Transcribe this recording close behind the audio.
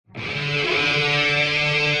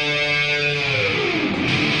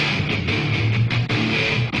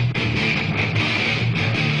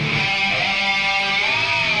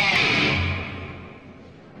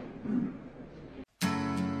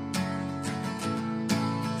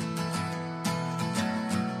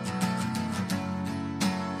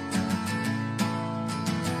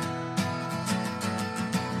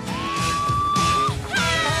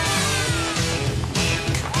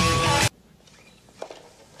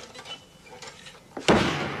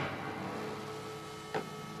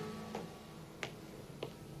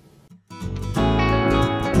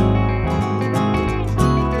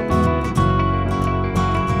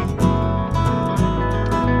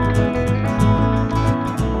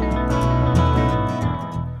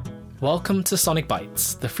Welcome to Sonic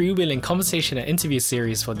Bites, the freewheeling conversation and interview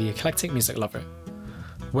series for the eclectic music lover.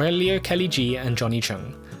 We're Leo Kelly G and Johnny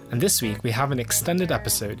Chung, and this week we have an extended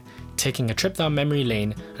episode taking a trip down memory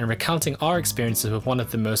lane and recounting our experiences with one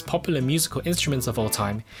of the most popular musical instruments of all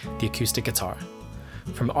time, the acoustic guitar.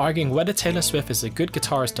 From arguing whether Taylor Swift is a good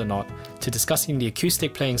guitarist or not, to discussing the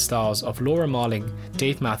acoustic playing styles of Laura Marling,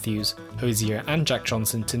 Dave Matthews, Hozier, and Jack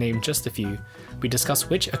Johnson, to name just a few, we discuss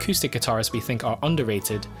which acoustic guitarists we think are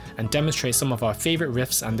underrated and demonstrate some of our favourite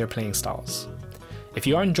riffs and their playing styles. If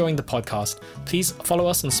you are enjoying the podcast, please follow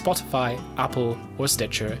us on Spotify, Apple, or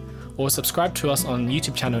Stitcher, or subscribe to us on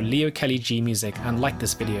YouTube channel Leo Kelly G Music and like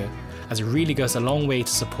this video, as it really goes a long way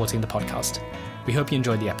to supporting the podcast. We hope you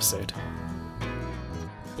enjoyed the episode.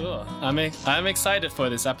 Cool. I'm excited for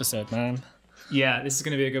this episode, man. Yeah, this is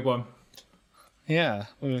going to be a good one. Yeah,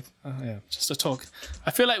 just a talk. I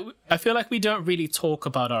feel like we don't really talk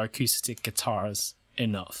about our acoustic guitars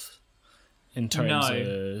enough, in terms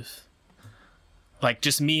of like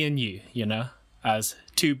just me and you know, as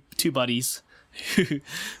two buddies who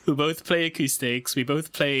both play acoustics. We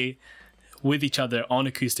both play with each other on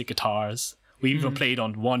acoustic guitars. We even played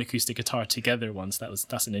on one acoustic guitar together once.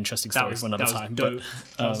 That's an interesting story for another time. Dope.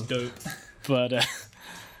 That was dope. But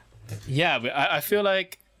yeah, I feel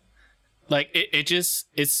like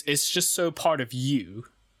it's just so part of you,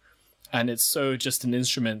 and it's so just an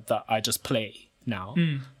instrument that I just play now,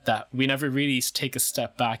 that we never really take a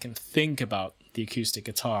step back and think about the acoustic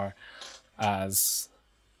guitar as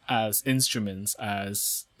instruments,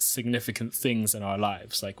 as significant things in our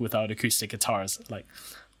lives. Like, without acoustic guitars, like,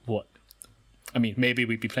 what? I mean, maybe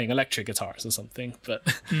we'd be playing electric guitars or something, but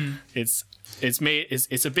it's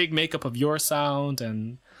a big makeup of your sound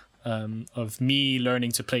and of me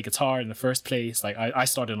learning to play guitar in the first place. Like, I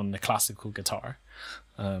started on the classical guitar.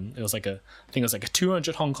 It was like I think it was like a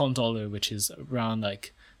 200 Hong Kong dollar, which is around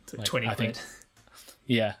like 20 I quid. think,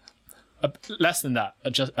 yeah, less than that,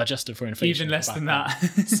 adjusted for inflation. Even less than that.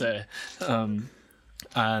 So,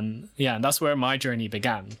 and that's where my journey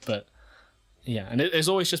began. But yeah, and it's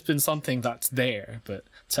always just been something that's there, but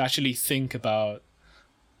to actually think about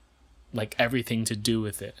like everything to do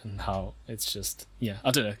with it and how it's just,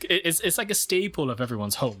 I don't know, it's like a staple of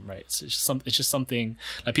everyone's home, right? It's just something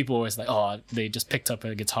like people always like, oh, they just picked up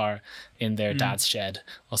a guitar in their dad's shed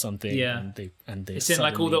or something. Yeah, and they it's in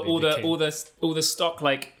like all the stock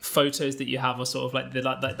like photos that you have, or sort of like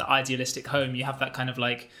the idealistic home. You have that kind of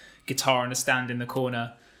like guitar on a stand in the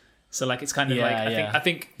corner. So like it's kind of I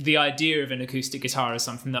think the idea of an acoustic guitar is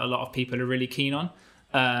something that a lot of people are really keen on.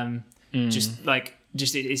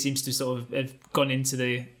 It seems to sort of have gone into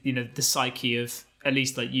the psyche of at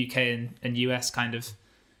least like UK and US kind of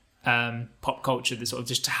pop culture, that sort of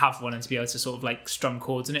just to have one and to be able to sort of like strum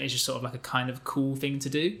chords in it is just sort of like a kind of cool thing to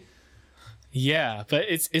do. Yeah, but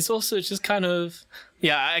it's also just kind of,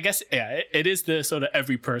 I guess, it is the sort of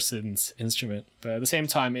every person's instrument, but at the same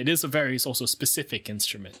time, it's also a specific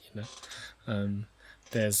instrument, you know.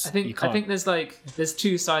 I think there's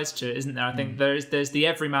two sides to it, isn't there? I think there's the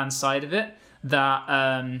everyman side of it that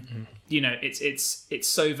it's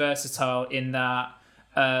so versatile in that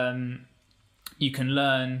you can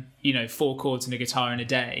learn 4 chords in a guitar in a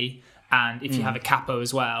day. And if you have a capo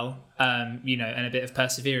as well, and a bit of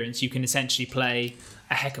perseverance, you can essentially play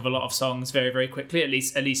a heck of a lot of songs very, very quickly. At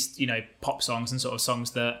least pop songs and sort of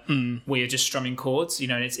songs that where you're just strumming chords.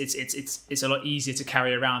 And it's a lot easier to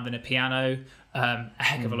carry around than a piano. A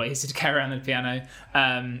heck of a lot easier to carry around than a piano.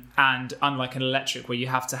 And unlike an electric, where you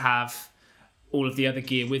have to have all of the other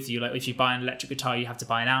gear with you, like if you buy an electric guitar, you have to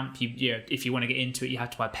buy an amp. If you want to get into it, you have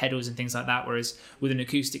to buy pedals and things like that. Whereas with an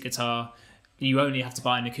acoustic guitar, you only have to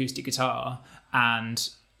buy an acoustic guitar, and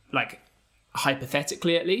like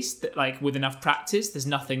hypothetically at least, that like with enough practice, there's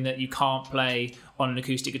nothing that you can't play on an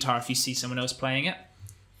acoustic guitar if you see someone else playing it,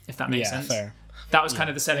 if that makes sense. Fair. That was kind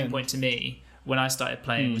of the selling point to me when I started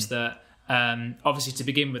playing, was that obviously to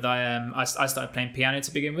begin with I started playing piano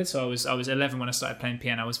to begin with, so I was 11 when I started playing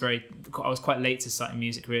piano. I was quite late to starting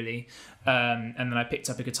music really, and then I picked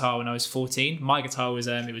up a guitar when I was 14. My guitar was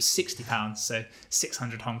it was £60, so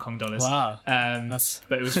 600 Hong Kong dollars. Wow.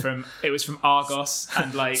 But it was from Argos,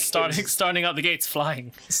 and like starting out the gates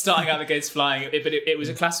flying. It was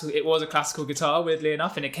a classical guitar, weirdly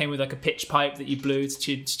enough, and it came with like a pitch pipe that you blew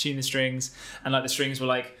to tune the strings, and like the strings were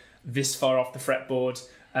like this far off the fretboard.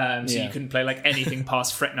 You couldn't play like anything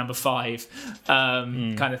past fret number 5,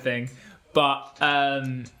 kind of thing. But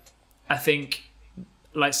I think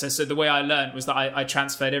like so the way I learned was that I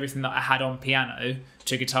transferred everything that I had on piano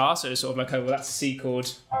to guitar. So it was sort of like, oh well, that's a C chord.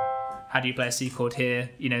 How do you play a C chord here?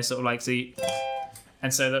 Sort of like C.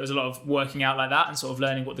 And so there was a lot of working out like that and sort of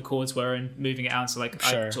learning what the chords were and moving it out. So like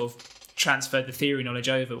I sort of transferred the theory knowledge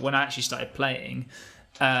over. When I actually started playing,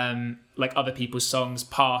 like other people's songs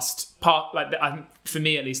for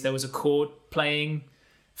me at least, there was a chord playing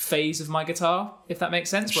phase of my guitar, if that makes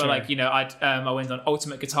sense. Sure. Where like, you know, I went on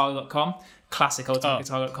ultimateguitar.com, classic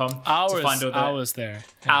ultimateguitar.com to find all the hours there.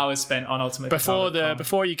 Hours spent on ultimateguitar.com.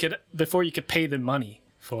 Before you could pay the money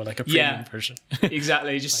for like a premium version.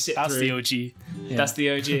 Exactly. Just like, sit that's through. That's the OG. Yeah. That's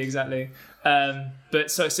the OG, exactly.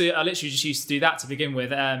 But so I literally just used to do that to begin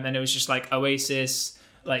with, and it was just like Oasis,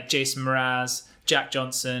 like Jason Mraz, Jack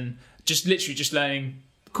Johnson, just literally just learning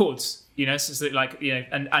chords, you know, so like, you know,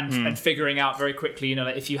 and figuring out very quickly, you know,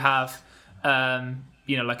 like if you have,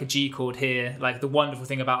 you know, like a G chord here, like the wonderful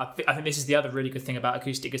thing about, I think this is the other really good thing about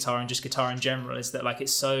acoustic guitar and just guitar in general, is that like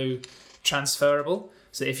it's so transferable.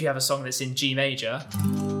 So if you have a song that's in G major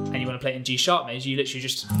and you want to play it in G sharp major, you literally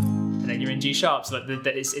just, and then you're in G sharp. So like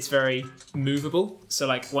it's very movable. So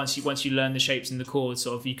like once you learn the shapes and the chords,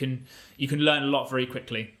 sort of you can learn a lot very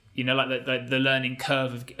quickly. You know, like the learning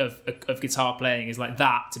curve of guitar playing is like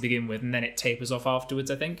that to begin with, and then it tapers off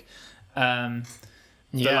afterwards, I think. But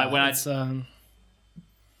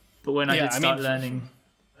when I did start learning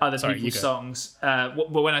other people's songs,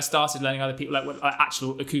 but when I started learning other people, like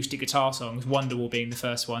actual acoustic guitar songs, Wonderwall being the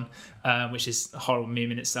first one, which is a horrible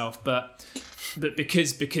meme in itself, but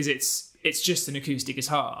because it's just an acoustic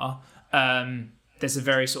guitar, there's a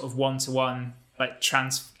very sort of one-to-one like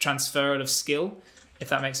transferal of skill, if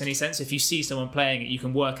that makes any sense. If you see someone playing it, you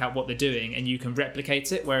can work out what they're doing and you can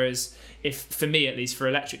replicate it. Whereas if, for me at least, for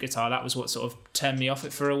electric guitar, that was what sort of turned me off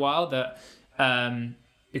it for a while, that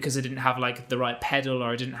because I didn't have like the right pedal, or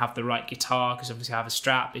I didn't have the right guitar, because obviously I have a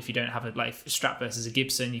Strat. If you don't have a Strat versus a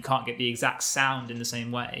Gibson, you can't get the exact sound in the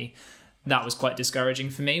same way. That was quite discouraging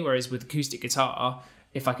for me. Whereas with acoustic guitar,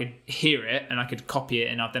 if I could hear it and I could copy it,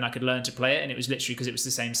 and then I could learn to play it, and it was literally because it was the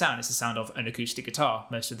same sound. It's the sound of an acoustic guitar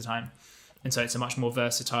most of the time. And so it's a much more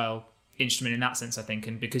versatile instrument in that sense, I think.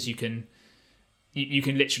 And because you can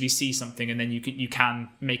literally see something and then you can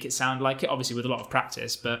make it sound like it, obviously with a lot of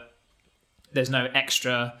practice, but there's no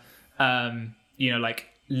extra, you know, like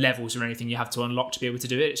levels or anything you have to unlock to be able to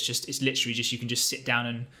do it. It's literally just, you can just sit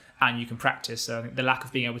down and you can practice. So I think the lack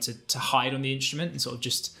of being able to hide on the instrument and sort of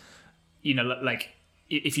just, you know, like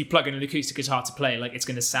if you plug in an acoustic guitar to play, like it's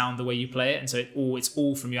going to sound the way you play it, and so it's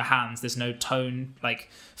all from your hands. There's no tone like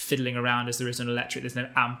fiddling around as there is on electric. There's no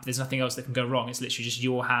amp. There's nothing else that can go wrong. It's literally just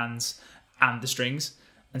your hands and the strings,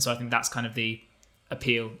 and so I think that's kind of the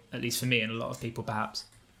appeal, at least for me and a lot of people, perhaps.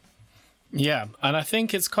 Yeah, and I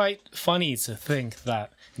think it's quite funny to think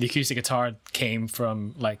that the acoustic guitar came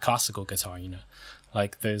from like classical guitar, you know,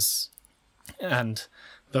 like there's, and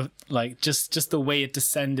the like just the way it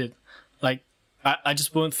descended, like. I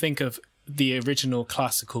just won't think of the original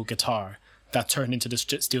classical guitar that turned into the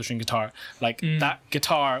steel string guitar. Like that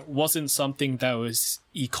guitar wasn't something that was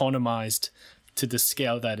economized to the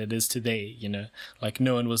scale that it is today, you know, like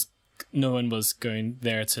no one was going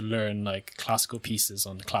there to learn like classical pieces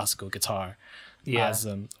on the classical guitar as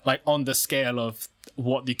like on the scale of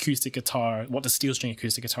what the steel string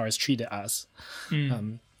acoustic guitar is treated as.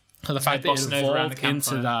 And the fact that it evolved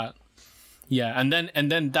into that. Yeah, and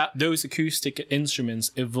then that those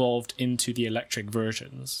instruments evolved into the electric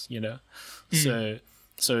versions, you know. So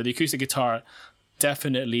the acoustic guitar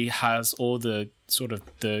definitely has all the sort of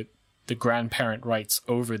the grandparent rights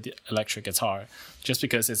over the electric guitar, just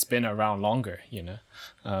because it's been around longer, you know.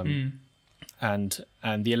 And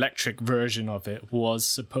the electric version of it was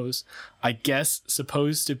supposed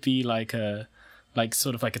to be like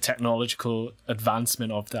sort of like a technological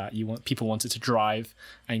advancement of that. People wanted to drive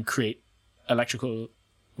and create electrical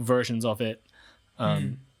versions of it.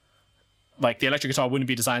 Like the electric guitar wouldn't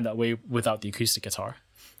be designed that way without the acoustic guitar.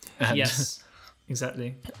 And yes,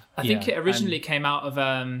 exactly. I think it originally came out of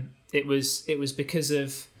it was because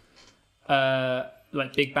of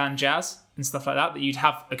like big band jazz and stuff like that you'd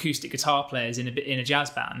have acoustic guitar players in a jazz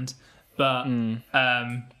band, but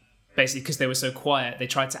basically because they were so quiet, they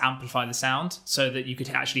tried to amplify the sound so that you could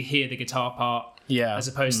actually hear the guitar part, as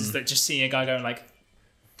opposed to just seeing a guy going like,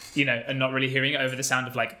 you know, and not really hearing it over the sound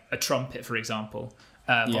of like a trumpet, for example.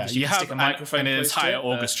 You have stick a microphone an entire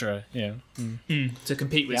orchestra, to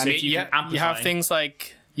compete with. Yeah, so if you can amplify,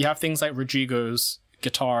 you have things like Rodrigo's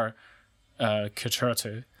guitar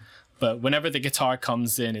concerto, but whenever the guitar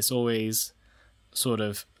comes in, it's always sort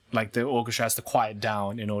of like the orchestra has to quiet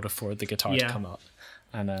down in order for the guitar to come up,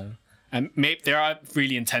 and maybe there are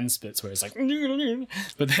really intense bits where it's like,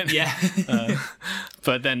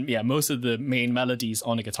 but then most of the main melodies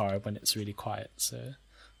on a guitar when it's really quiet. So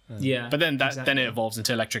Yeah, but then exactly. then it evolves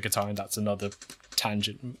into electric guitar, and that's another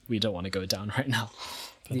tangent we don't want to go down right now.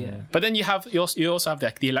 But, but then you also have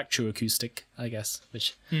the electroacoustic, I guess,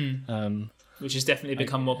 which has definitely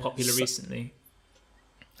become more popular recently.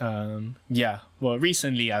 Well,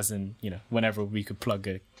 recently, as in, whenever we could plug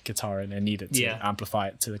a guitar in and need it to amplify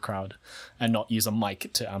it to the crowd, and not use a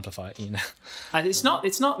mic to amplify it. And it's not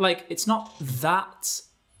that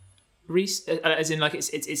recent, as in like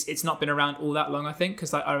it's not been around all that long. I think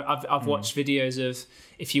because like I've watched videos of,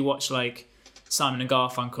 if you watch like Simon and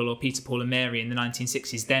Garfunkel or Peter, Paul and Mary in the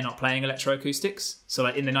 1960s, they're not playing electroacoustics. So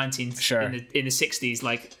like in the in the 60s,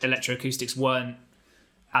 like electroacoustics weren't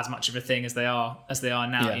as much of a thing as they are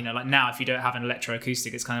now. Like now, if you don't have an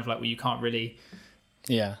electroacoustic, it's kind of like, well, you can't really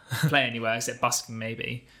play anywhere except busking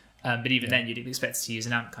maybe. But even then, you'd expect to use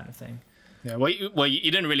an amp kind of thing. Yeah, well,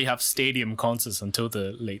 you didn't really have stadium concerts until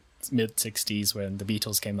the mid 60s when the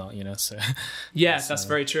Beatles came out. So that's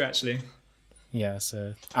very true actually. Yeah,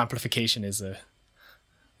 so amplification is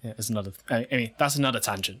another. I mean, that's another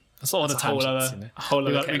tangent. That's all the tangents.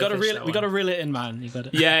 We got to reel it in, man. You got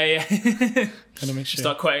to. Yeah. Gotta make sure.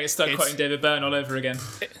 Start quoting David Byrne all over again.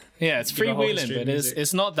 It's freewheeling, but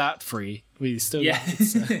it's not that free. We still. Yeah.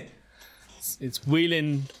 It's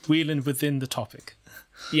wheeling within the topic.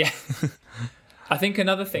 Yeah. I think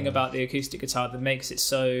another thing about the acoustic guitar that makes it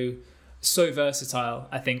so versatile,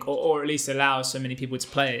 I think, or at least allows so many people to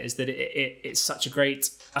play it, is that it's such a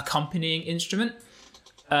great accompanying instrument.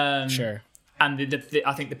 Sure. And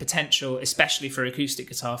I think the potential, especially for acoustic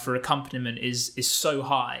guitar, for accompaniment is so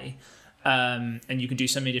high, and you can do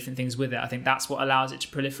so many different things with it. I think that's what allows it to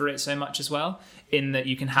proliferate so much as well. In that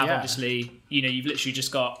you can have obviously, you've literally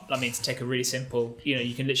just got. I mean, to take a really simple,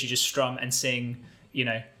 you can literally just strum and sing.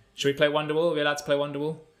 Should we play Wonderwall? Are we allowed to play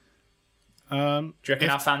Wonderwall? Do you reckon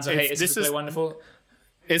our fans will hate us if we play Wonderful?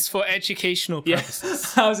 It's for educational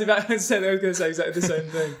purposes. I was about to say exactly the same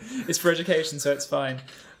thing. It's for education, so it's fine.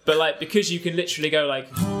 But like, because you can literally go like,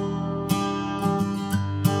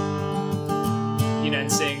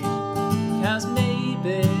 and sing, 'cause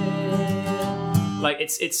maybe, like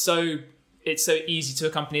it's so easy to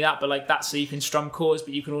accompany that. But like that's so you can strum chords,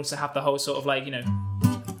 but you can also have the whole sort of like you can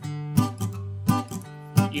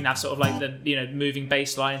have sort of like the moving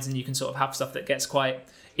bass lines, and you can sort of have stuff that gets quite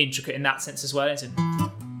intricate in that sense as well.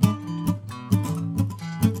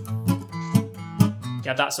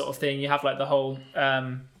 Yeah, that sort of thing. You have like the whole.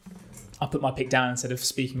 I'll put my pick down instead of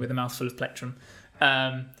speaking with a mouthful of plectrum.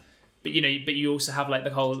 But you also have like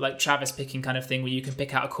the whole like Travis picking kind of thing where you can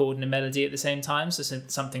pick out a chord and a melody at the same time. So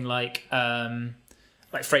something like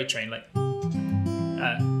Freight Train, like.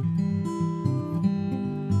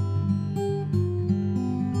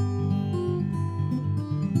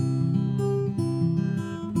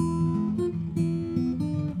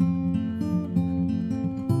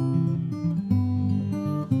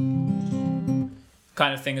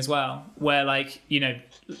 Kind of thing as well, where like you're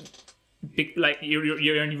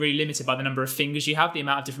only really limited by the number of fingers you have, the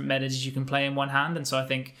amount of different melodies you can play in one hand, and so I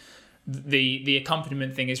think the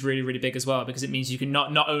accompaniment thing is really really big as well, because it means you can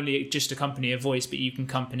not only just accompany a voice, but you can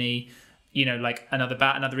accompany like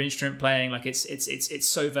another instrument playing. Like it's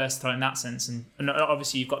so versatile in that sense, and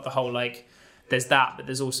obviously you've got the whole like there's that, but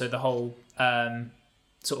there's also the whole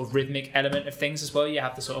sort of rhythmic element of things as well. You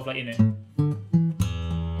have the sort of like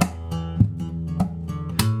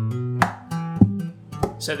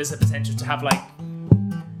so there's the potential to have like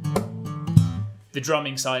the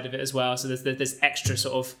drumming side of it as well. So there's extra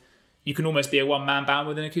sort of, you can almost be a one-man band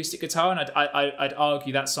with an acoustic guitar, and I'd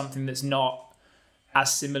argue that's something that's not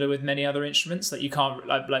as similar with many other instruments. Like you can't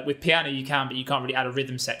like with piano you can, but you can't really add a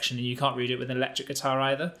rhythm section, and you can't really do it with an electric guitar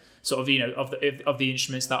either. Sort of of the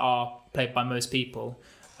instruments that are played by most people.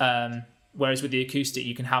 Whereas with the acoustic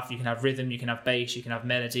you can have rhythm, you can have bass, you can have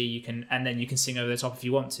melody, and then you can sing over the top if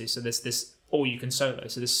you want to. So there's this. Or you can solo.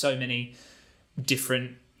 So there's so many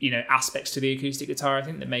different, aspects to the acoustic guitar, I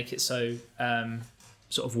think, that make it so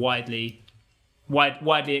sort of widely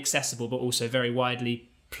accessible, but also very widely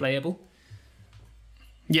playable.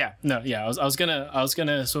 I was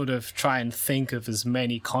gonna sort of try and think of as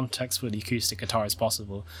many contexts for the acoustic guitar as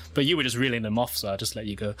possible, but you were just reeling them off, so I'll just let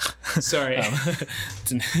you go. Sorry.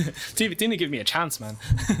 Didn't give me a chance, man.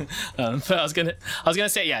 But I was gonna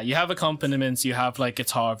say, you have accompaniments, you have like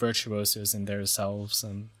guitar virtuosos in themselves,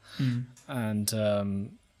 and all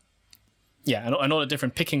the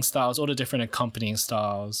different picking styles, all the different accompanying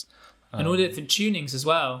styles, and all the different tunings as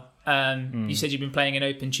well. You said you've been playing in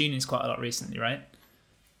open tunings quite a lot recently, right?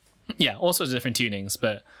 Yeah, all sorts of different tunings,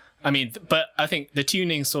 but I think the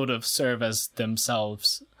tunings sort of serve as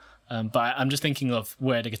themselves But I'm just thinking of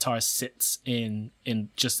where the guitar sits in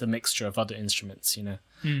just a mixture of other instruments, you know.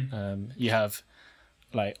 You have,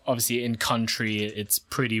 like, obviously in country, it's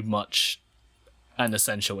pretty much an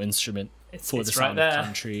essential instrument for the sound of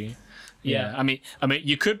country. Yeah. I mean,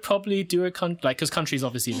 you could probably do because country's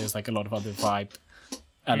obviously there's like a lot of other vibe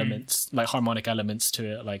elements, like harmonic elements to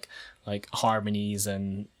it, like harmonies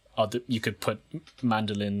and other. You could put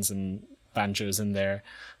mandolins and banjos in there,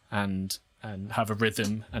 and have a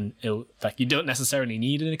rhythm, and like you don't necessarily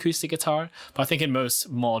need an acoustic guitar. But I think in most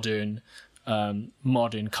modern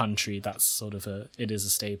country, that's sort of it is a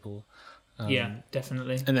staple.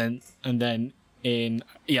 Definitely. And then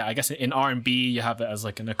I guess in R&B you have it as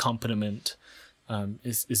like an accompaniment.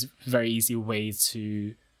 Is very easy way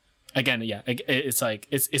to, again, it's like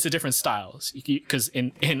it's a different styles, because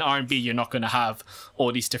in R&B you're not going to have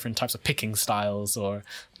all these different types of picking styles, or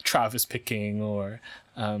Travis picking, or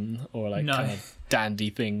like kind of dandy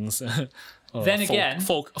things. Or then again,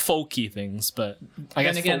 folky things, but I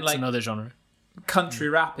guess folk's like another genre. Country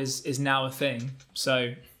rap is now a thing,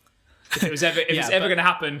 so if it's ever going to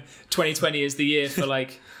happen, 2020 is the year for,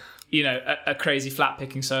 like, you know, a crazy flat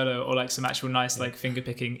picking solo, or like some actual nice like finger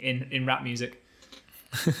picking in rap music.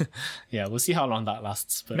 Yeah, we'll see how long that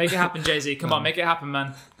lasts. But make it happen, Jay-Z. Come on, make it happen,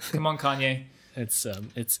 man. Come on, Kanye.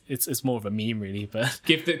 It's more of a meme, really, but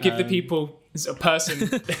give the people, a person,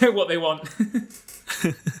 what they want.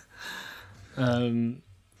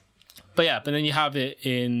 But then you have it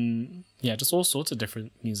in just all sorts of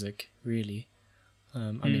different music, really.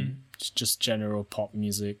 I mean, just general pop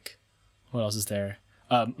music. What else is there?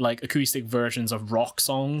 Like acoustic versions of rock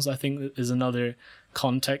songs, I think, is another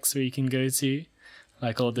context where you can go to.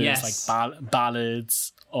 Like all those like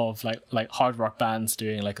ballads of like hard rock bands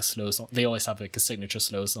doing like a slow song. They always have like a signature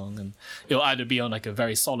slow song, and it'll either be on like a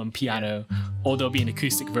very solemn piano, or there'll be an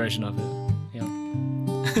acoustic version of it.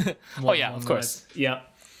 Yeah. Of course. Yeah.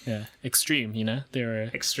 Yeah. Extreme, you know?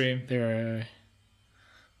 Extreme. They're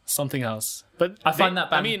something else. But I find that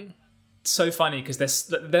band so funny, because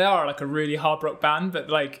they are like a really hard rock band, but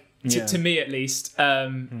like to me at least,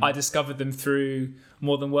 I discovered them through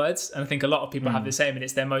More Than Words, and I think a lot of people have the same, and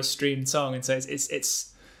it's their most streamed song, and so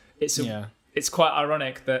it's quite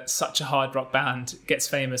ironic that such a hard rock band gets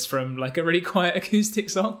famous from like a really quiet acoustic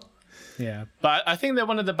song. Yeah, but I think they're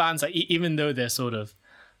one of the bands that even though they're sort of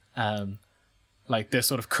they're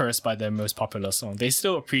sort of cursed by their most popular song, they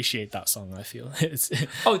still appreciate that song, I feel.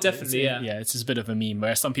 Definitely. Yeah, it's just a bit of a meme,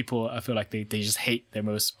 where some people, I feel like they just hate their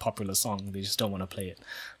most popular song. They just don't want to play it.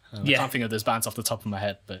 I can't think of those bands off the top of my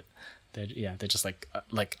head, but they're just like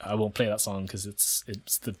I won't play that song because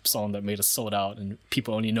it's the song that made us sold out, and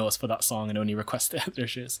people only know us for that song and only request it at their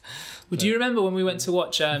shows. Well, do you remember when we went to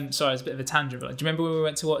watch sorry, it's a bit of a tangent, but do you remember when we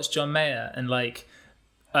went to watch John Mayer, and like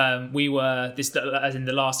we were as in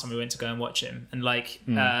the last time we went to go and watch him, and like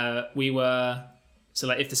we were, so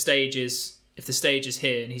like if the stage is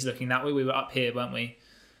here and he's looking that way, we were up here, weren't we?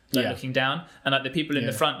 Like looking down, and like the people in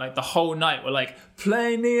the front, like the whole night were like,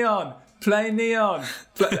 play Neon. And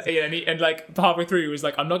like halfway through he was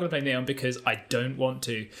like, I'm not going to play Neon because I don't want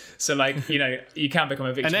to. So like, you know, you can become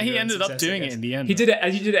a victim. And then he ended up doing it in the end. He did it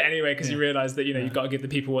anyway, because he realized that, you know, you've got to give the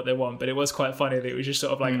people what they want. But it was quite funny that it was just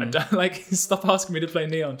sort of like, I don't, like, stop asking me to play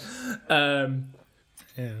Neon.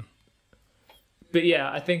 But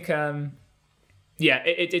yeah, I think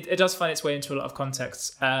it does find its way into a lot of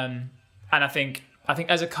contexts. And I think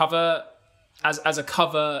as a cover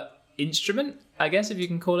instrument, I guess, if you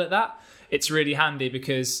can call it that, it's really handy,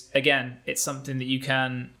 because again, it's something that you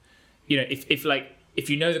can, you know, if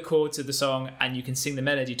you know the chords of the song and you can sing the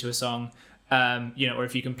melody to a song, you know, or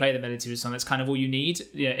if you can play the melody to a song, that's kind of all you need,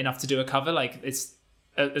 you know, enough to do a cover. Like, it's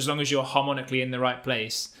as long as you're harmonically in the right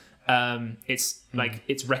place, it's like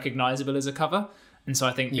it's recognizable as a cover. And so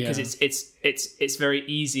I think because it's very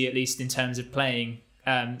easy, at least in terms of playing,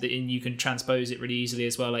 and you can transpose it really easily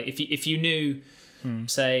as well. Like if you knew,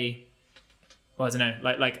 say, well, I don't know,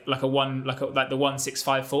 like the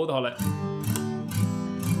 1654, the whole like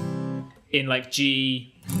in like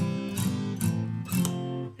G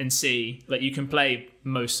and C, like you can play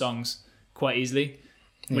most songs quite easily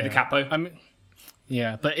with the capo. I mean,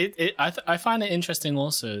 but I find it interesting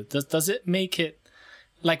also. Does it make it,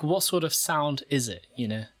 like, what sort of sound is it? You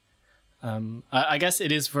know, I guess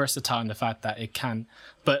it is versatile in the fact that it can,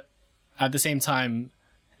 but at the same time,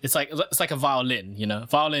 it's like a violin, you know.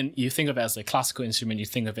 Violin, you think of it as a classical instrument, you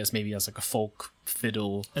think of it as maybe as like a folk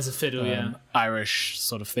fiddle. As a fiddle, Irish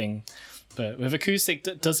sort of thing. But with acoustic,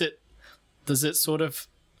 does it sort of,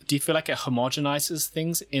 do you feel like it homogenizes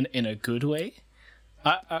things in a good way?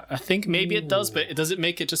 I think maybe it does, but does it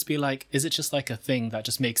make it just be like, is it just like a thing that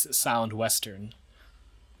just makes it sound Western?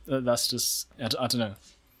 that's just I don't know.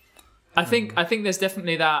 I think there's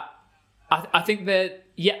definitely that. I think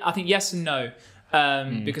yes and no.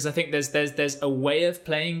 Because I think there's a way of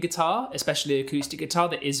playing guitar, especially acoustic guitar,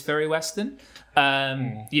 that is very Western.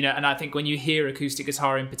 You know, and I think when you hear acoustic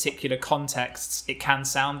guitar in particular contexts, it can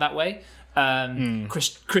sound that way.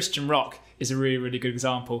 Christian rock is a really, really good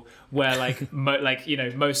example where like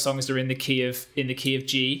most songs are in the key of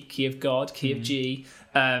G, key of God, key of G,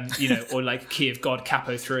 you know, or like key of God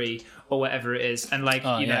capo 3 or whatever it is, and like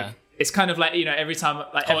you know, it's kind of like, you know, every time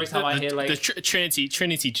I hear like the Trinity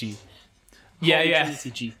G. Yeah.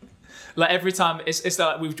 Trinity G. Like every time it's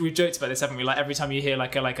like we've joked about this, haven't we? Like every time you hear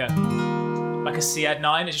like a C add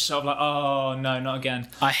 9, it's just sort of like, oh no, not again.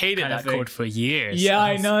 I hated that chord for years. Yeah,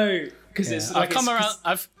 I know, because it's like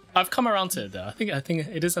I've come around to it though. I think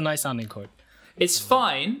it is a nice sounding chord. It's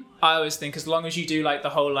fine. I always think as long as you do like the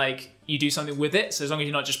whole like you do something with it. So as long as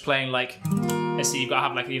you're not just playing like, let's see, you've got to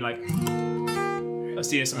have like let's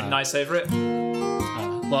do something nice over it.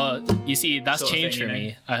 Well, you see, that's changed for thing,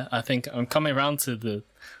 me. I think I'm coming around to the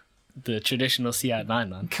traditional C add 9,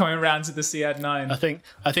 man. Coming around to the C add 9. I think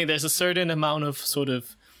there's a certain amount of sort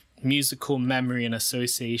of musical memory and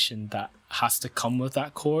association that has to come with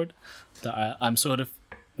that chord. That I'm sort of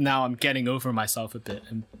now I'm getting over myself a bit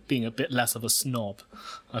and being a bit less of a snob.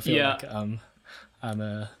 I feel like I'm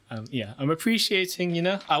appreciating. You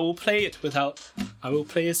know, I will play a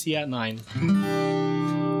C add 9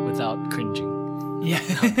 without cringing. Yeah.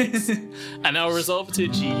 And I'll resolve to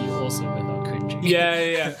G also without cringing.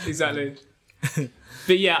 Yeah, exactly.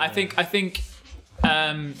 But yeah, I think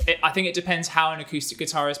it depends how an acoustic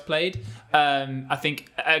guitar is played. I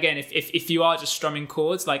think again, if you are just strumming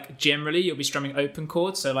chords, like generally you'll be strumming open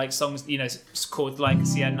chords, so like songs, you know, chords like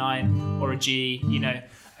C add 9 or a G, you know,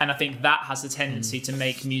 and I think that has a tendency to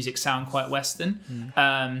make music sound quite Western.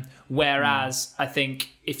 Whereas I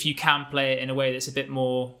think if you can play it in a way that's a bit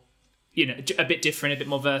more, you know, a bit different, a bit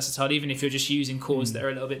more versatile, even if you're just using chords that are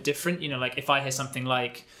a little bit different, you know, like if I hear something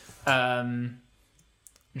like, I'm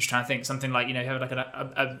just trying to think, something like, you know, you have like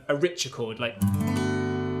a richer chord, like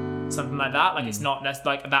something like that, like it's not, that's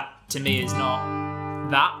like, that to me is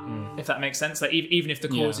not that, if that makes sense. Like even if the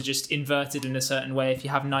chords are just inverted in a certain way, if you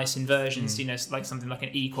have nice inversions, you know, like something like an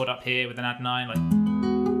E chord up here with an add 9, like,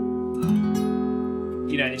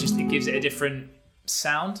 you know, it gives it a different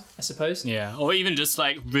sound, I suppose. Yeah, or even just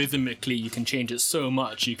like rhythmically you can change it so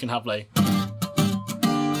much. You can have like,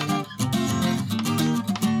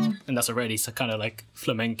 and that's already so kind of like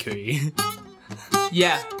flamenco-y.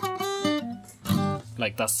 Yeah,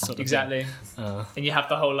 like that's sort of exactly. And you have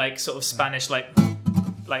the whole like sort of Spanish like you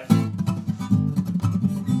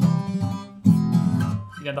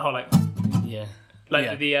know, the whole like the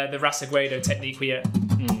Rasaguedo technique where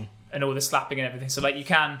and all the slapping and everything. So like you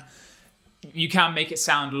can make it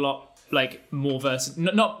sound a lot like more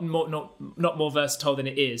not more versatile than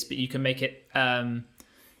it is, but you can make it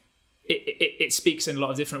it speaks in a lot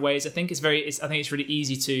of different ways. I think it's really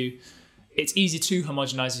easy to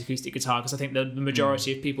homogenize acoustic guitar, because I think the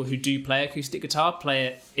majority of people who do play acoustic guitar play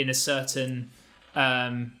it in a certain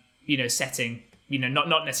you know, setting, you know,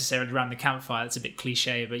 not necessarily around the campfire. That's a bit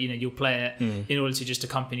cliche, but you know, you'll play it in order to just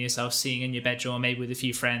accompany yourself singing in your bedroom, or maybe with a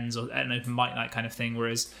few friends, or at an open mic night kind of thing.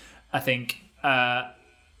 Whereas I think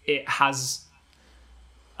it has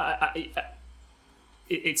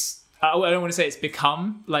it's I don't want to say it's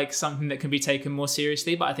become like something that can be taken more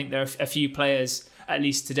seriously, but I think there are a few players, at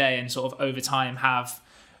least today and sort of over time, have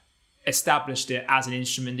established it as an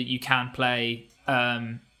instrument that you can play,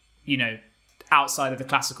 you know, outside of the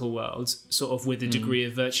classical world, sort of with a degree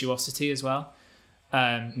of virtuosity as well.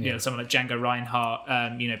 You know, someone like Django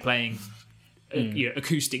Reinhardt, you know, playing you know,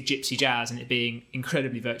 acoustic gypsy jazz and it being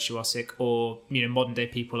incredibly virtuosic, or you know, modern day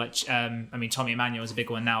people like I mean, Tommy Emmanuel is a big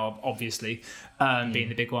one now, obviously, being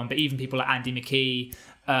the big one, but even people like Andy McKee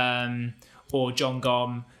or John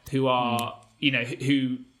Gomm, who are you know,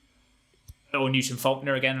 or Newton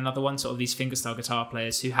Faulkner, again another one, sort of these fingerstyle guitar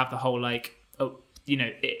players who have the whole like, you know,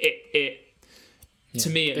 to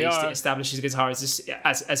me at least, it establishes guitar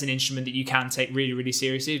as an instrument that you can take really, really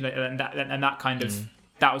seriously, and that kind of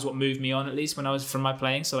that was what moved me on, at least when I was from my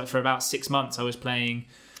playing. So like for about 6 months I was playing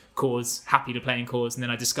chords, happy to playing chords, and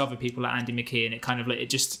then I discovered people like Andy McKee, and it kind of like,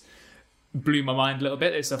 it just blew my mind a little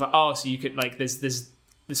bit. It's stuff like, oh, so you could like, there's this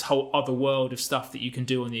whole other world of stuff that you can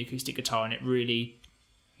do on the acoustic guitar, and it really,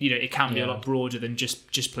 you know, it can be a lot broader than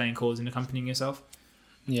just playing chords and accompanying yourself.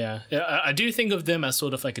 Yeah, I do think of them as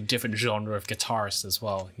sort of like a different genre of guitarist as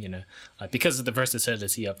well, you know, because of the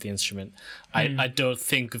versatility of the instrument. I don't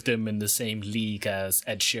think of them in the same league as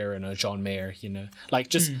Ed Sheeran or John Mayer, you know, like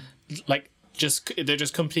just like they're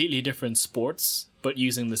just completely different sports, but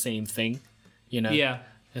using the same thing. You know. Yeah.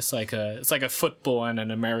 It's like a football and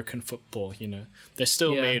an American football. You know, they're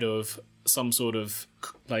still made of some sort of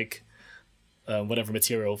like. Whatever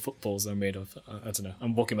material footballs are made of, I don't know.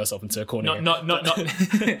 I'm walking myself into a corner. Not but not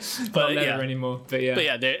leather anymore. But yeah,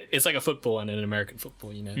 it's like a football and an American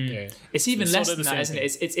football. You know, it's even less than that, isn't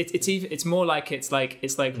it? It's more like it's like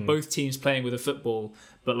both teams playing with a football,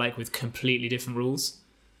 but like with completely different rules.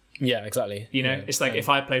 Yeah, exactly. You know, it's like if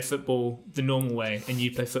I played football the normal way and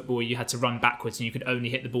you played football where you had to run backwards and you could only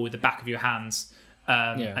hit the ball with the back of your hands,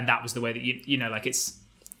 and that was the way that you know, like it's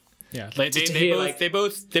like they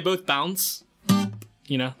both bounce.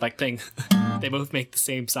 You know, like playing, they both make the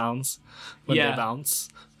same sounds when they bounce,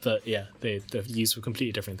 but they're used for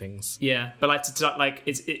completely different things. Yeah, but like like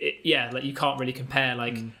you can't really compare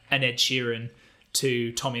like an Ed Sheeran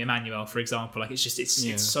to Tommy Emmanuel, for example. Like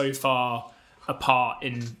it's so far apart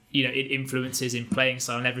in, you know, it influences in playing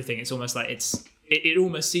style and everything. It's almost like it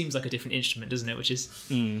almost seems like a different instrument, doesn't it? Which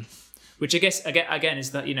I guess again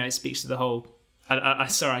is that, you know, it speaks to the whole.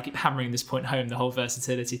 Sorry, I keep hammering this point home, the whole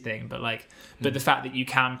versatility thing, but the fact that you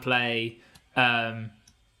can play,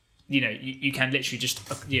 you know, you can literally just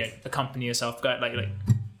accompany yourself, go like,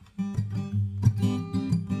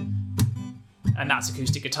 and that's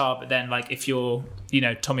acoustic guitar. But then, like, if you're, you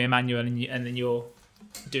know, Tommy Emmanuel and then you're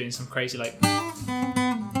doing some crazy like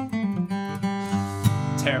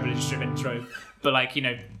terrible intro, but like, you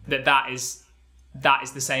know, that is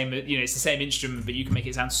the same, you know, it's the same instrument, but you can make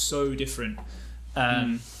it sound so different.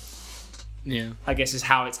 I guess is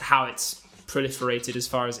how it's proliferated as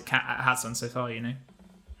far as it has done so far, you know.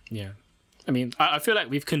 Yeah, I mean, I feel like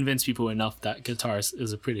we've convinced people enough that guitar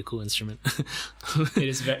is a pretty cool instrument. It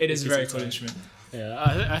is a very cool instrument.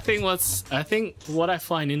 Yeah, I think what I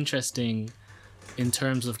find interesting in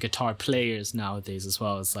terms of guitar players nowadays as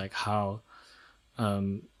well is like how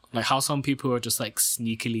some people are just like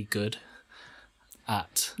sneakily good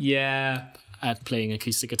at playing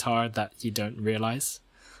acoustic guitar that you don't realize,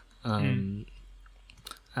 and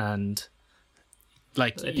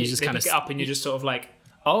like you just kind of pick it up and you're just sort of like,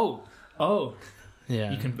 oh,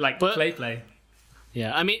 you can like play.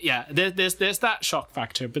 Yeah, I mean, there's that shock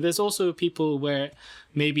factor, but there's also people where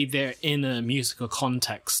maybe they're in a musical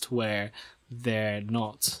context where they're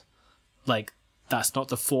not like, that's not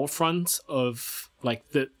the forefront of like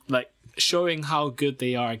showing how good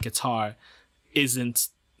they are at guitar isn't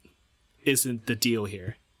the deal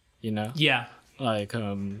here, you know? Yeah. Like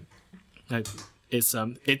it's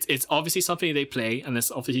obviously something they play, and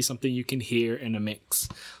it's obviously something you can hear in a mix,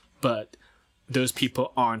 but those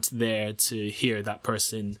people aren't there to hear that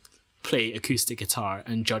person play acoustic guitar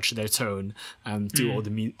and judge their tone and do all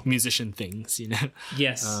the musician things, you know?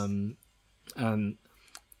 Yes. And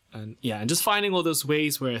just finding all those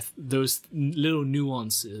ways where those little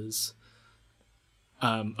nuances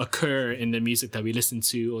occur in the music that we listen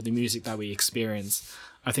to or the music that we experience.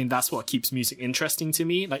 I think that's what keeps music interesting to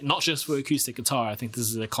me. Like, not just for acoustic guitar. I think this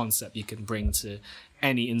is a concept you can bring to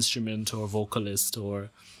any instrument or vocalist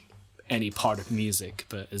or any part of music.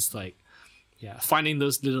 But it's like, finding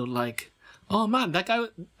those little like, oh man, that guy,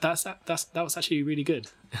 that was actually really good.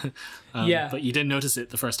 But you didn't notice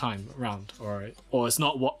it the first time around, or it's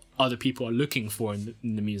not what other people are looking for in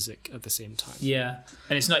the music at the same time. Yeah,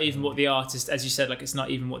 and it's not even what the artist, as you said, like it's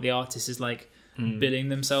not even what the artist is like billing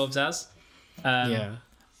themselves as.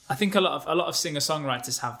 I think a lot of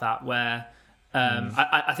singer-songwriters have that, where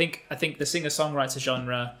I think the singer-songwriter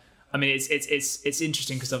genre. I mean, it's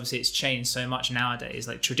interesting because obviously it's changed so much nowadays.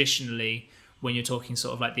 Like traditionally, when you're talking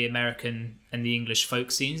sort of like the American and the English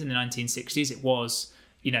folk scenes in the 1960s, it was,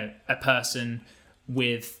 you know, a person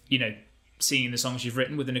with, you know, singing the songs you've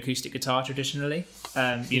written with an acoustic guitar traditionally.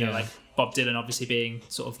 You know, like Bob Dylan obviously being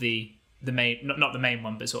sort of the main, not the main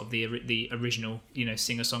one, but sort of the original, you know,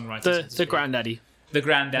 singer-songwriter. The granddaddy. The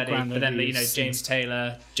granddaddy, but then, you know, James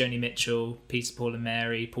Taylor, Joni Mitchell, Peter, Paul and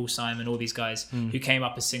Mary, Paul Simon, all these guys who came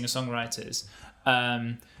up as singer-songwriters.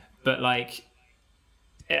 But like,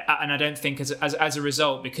 and I don't think as a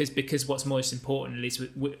result, because what's most important, at least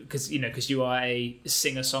because you are a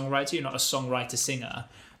singer-songwriter, you're not a songwriter-singer.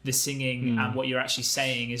 The singing and what you're actually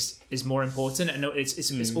saying is more important, and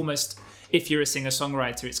it's almost, if you're a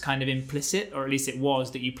singer-songwriter, it's kind of implicit, or at least it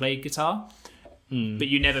was, that you played guitar. But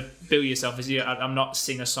you never bill yourself as I'm not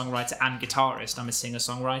singer-songwriter and guitarist. I'm a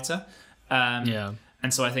singer-songwriter.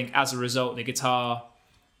 And so I think as a result, the guitar,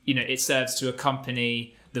 you know, it serves to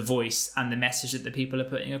accompany the voice and the message that the people are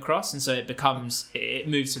putting across, and so it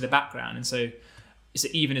moves to the background. And so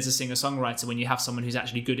even as a singer-songwriter, when you have someone who's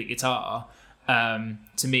actually good at guitar,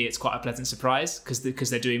 to me it's quite a pleasant surprise because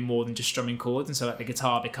they're doing more than just strumming chords, and so like the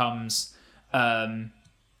guitar becomes not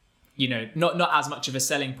as much of a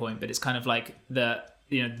selling point, but it's kind of like the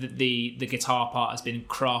guitar part has been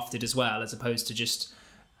crafted as well, as opposed to just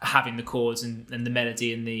having the chords and the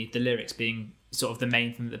melody and the lyrics being sort of the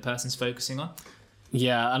main thing that the person's focusing on.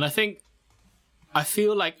 Yeah, and I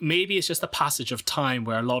feel like maybe it's just a passage of time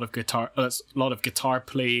where a lot of guitar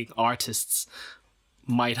playing artists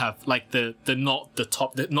might have like not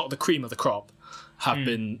the cream of the crop have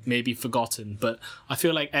been maybe forgotten. But I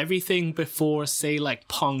feel like everything before, say, like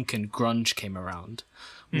punk and grunge came around,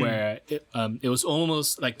 where it was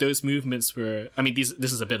almost like those movements were, I mean, this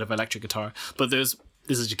is a bit of electric guitar, but this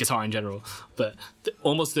is guitar in general, but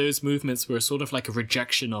almost those movements were sort of like a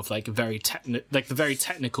rejection of like the very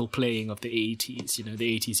technical playing of the 80s. You know,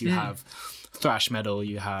 the 80s you have thrash metal,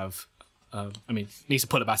 you have needs to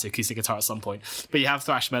put it back to acoustic guitar at some point, but you have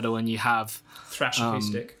thrash metal and you have thrash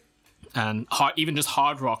acoustic. And even just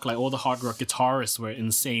hard rock, like all the hard rock guitarists were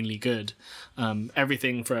insanely good.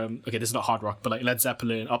 Everything from, okay, this is not hard rock, but like Led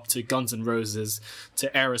Zeppelin up to Guns N' Roses to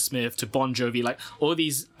Aerosmith to Bon Jovi, like all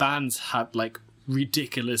these bands had like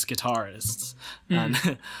ridiculous guitarists, and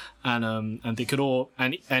they could all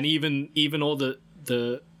and even all the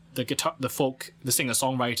guitar, the folk, the singer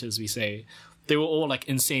songwriters, we say, they were all like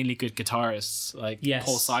insanely good guitarists. Like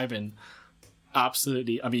Paul Simon,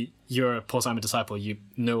 absolutely. I mean, you're a Paul Simon disciple. You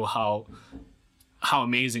know how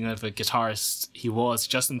amazing of a guitarist he was,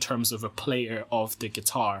 just in terms of a player of the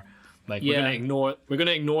guitar. Like we're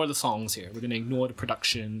gonna ignore the songs here. We're gonna ignore the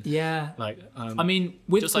production. Yeah. Like I mean,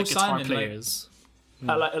 with just Paul like guitar Simon, players.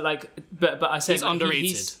 But I say he's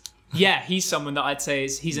underrated. He's someone that I'd say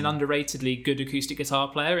he's an underratedly good acoustic guitar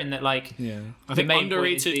player, in that like I think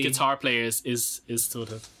underrated guitar players is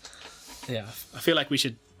sort of I feel like we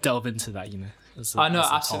should delve into that, you know. I know,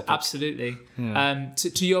 absolutely. Yeah.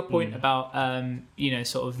 To your point about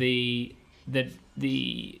sort of the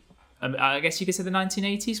I guess you could say the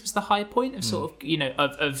 1980s was the high point of sort of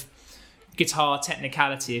of guitar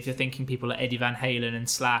technicality. If you're thinking people like Eddie Van Halen and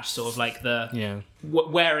Slash, sort of like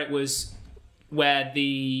where it was, where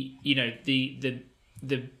the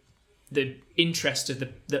interest of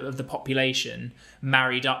the population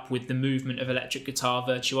married up with the movement of electric guitar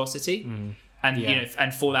virtuosity.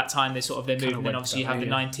 And for that time they sort of their movement, and obviously you have the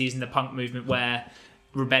 90s and the punk movement where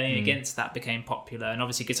rebelling against that became popular, and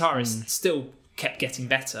obviously guitarists still kept getting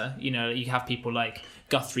better. You know, you have people like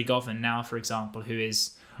Guthrie Govan now, for example, who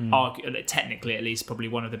is technically at least probably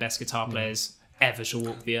one of the best guitar players ever to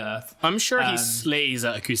walk the earth. I'm sure he slays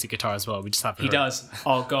at acoustic guitar as well. We just haven't. He does.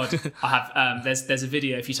 Oh god, I have. There's a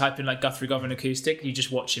video. If you type in like Guthrie Govan acoustic, you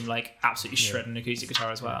just watch him like absolutely shred an acoustic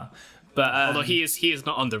guitar as well. But although he is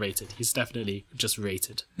not underrated, he's definitely just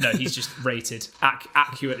rated. No, he's just rated.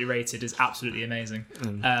 Accurately rated is absolutely amazing.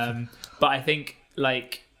 But I think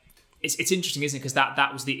like it's interesting, isn't it? Because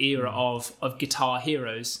that was the era of guitar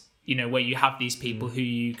heroes. You know, where you have these people who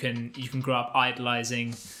you can grow up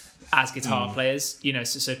idolizing as guitar players. You know,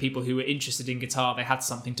 so people who were interested in guitar, they had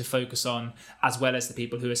something to focus on, as well as the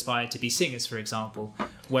people who aspired to be singers, for example.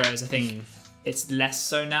 Whereas I think it's less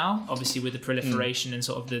so now, obviously with the proliferation and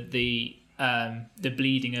sort of the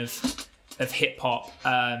bleeding of hip hop,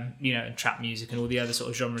 and trap music and all the other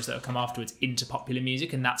sort of genres that have come afterwards into popular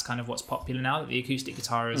music, and that's kind of what's popular now. That the acoustic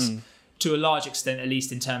guitar is, to a large extent, at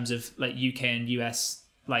least in terms of like UK and US,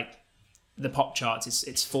 like the pop charts,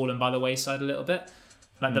 it's fallen by the wayside a little bit.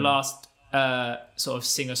 Like the last sort of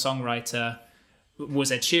singer-songwriter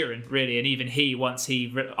was Ed Sheeran, really, and even he,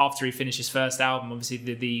 after he finished his first album, obviously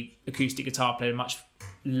the acoustic guitar played a much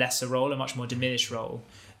lesser role, a much more diminished role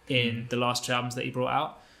in the last two albums that he brought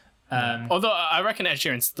out. Although I reckon Ed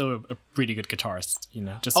Sheeran's still a really good guitarist, you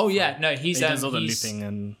know. He does all the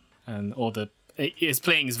looping and all the. His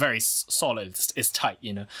playing is very solid. It's tight,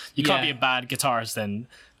 you know. You can't be a bad guitarist and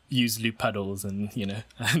use loop pedals, and you know,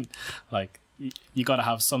 and like. You got to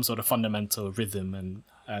have some sort of fundamental rhythm and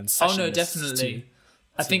session. Oh no, definitely.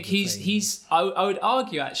 I think he's. I would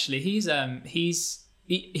argue actually he's quite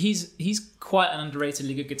an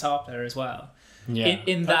underratedly good guitar player as well. Yeah.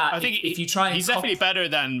 In that, I think if you try and he's definitely better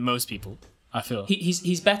than most people. I feel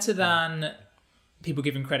he's better than people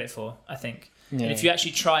give him credit for. I think. Yeah. And if you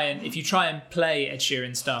actually try and play Ed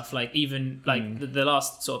Sheeran stuff, like even like the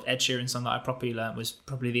last sort of Ed Sheeran song that I properly learned was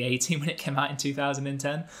probably the 18 when it came out in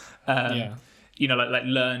 2010. You know, like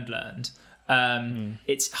learned.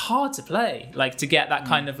 It's hard to play, like to get that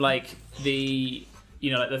kind of like the,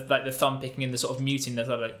 you know, like the thumb picking and the sort of muting. That's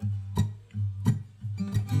like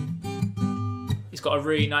it's got a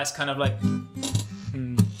really nice kind of like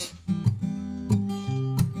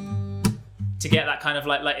to get that kind of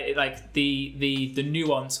like the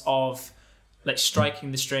nuance of like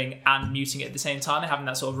striking the string and muting it at the same time, and having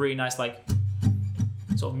that sort of really nice like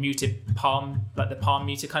sort of muted palm, like the palm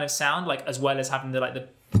muted kind of sound, like as well as having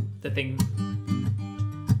the thing,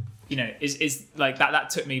 you know, is like that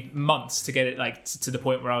took me months to get it like to the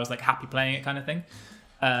point where I was like happy playing it kind of thing.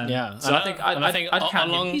 So I think I'd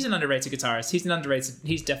count him. He's an underrated guitarist.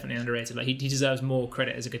 He's definitely underrated. Like he deserves more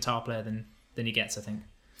credit as a guitar player than he gets, I think.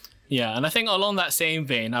 Yeah, and I think along that same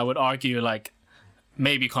vein, I would argue, like,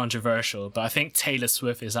 maybe controversial, but I think Taylor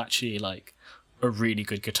Swift is actually like a really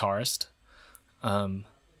good guitarist.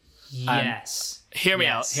 Yes. Hear me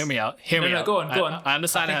out. No, go on. I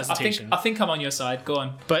understand the hesitation. I think I'm on your side. Go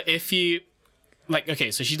on. But if you like,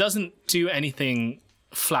 okay, so she doesn't do anything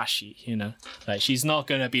flashy, you know, like she's not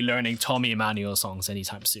gonna be learning Tommy Emmanuel songs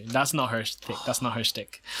anytime soon. That's not her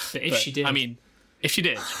stick. But if she did, I mean, if she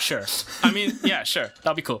did, sure. I mean, yeah, sure,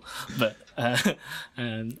 that'd be cool. But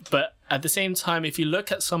at the same time, if you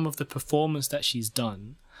look at some of the performance that she's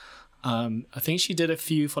done, I think she did a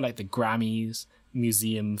few for like the Grammys,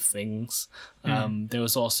 museum things. There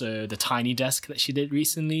was also the Tiny Desk that she did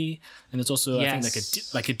recently, and there's also I think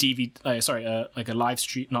like a DVD, like a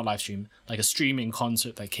not live stream, like a streaming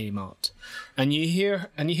concert that came out. And you hear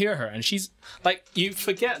her, and she's like, you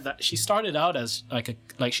forget that she started out as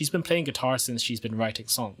like she's been playing guitar since she's been writing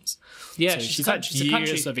songs. Yeah, so she's had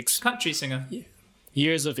years of country singer.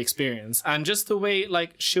 Years of experience, and just the way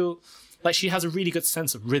like she has a really good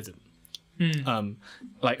sense of rhythm.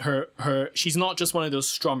 Like she's not just one of those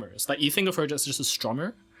strummers. Like you think of her as just a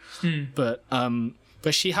strummer, but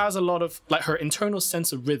she has a lot of like her internal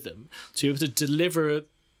sense of rhythm to be able to deliver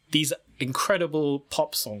these incredible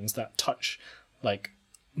pop songs that touch like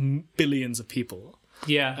billions of people.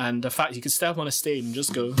 Yeah, and the fact you could step on a stage and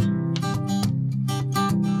just go,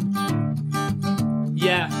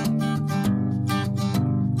 yeah.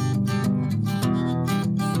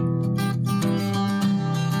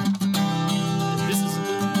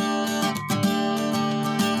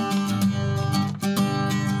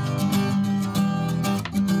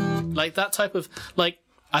 Like that type of like,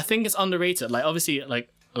 I think it's underrated. Like obviously, like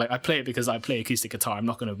I play it because I play acoustic guitar. I'm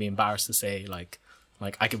not going to be embarrassed to say like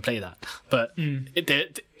I can play that. But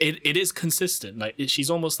it is consistent. Like she's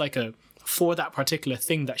almost like for that particular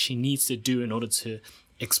thing that she needs to do in order to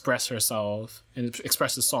express herself and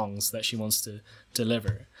express the songs that she wants to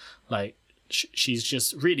deliver. Like she's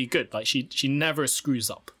just really good. Like she never screws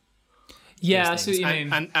up. Yeah, I see what you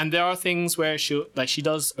mean. And there are things where she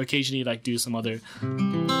does occasionally like do some other.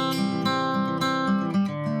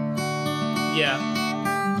 Yeah.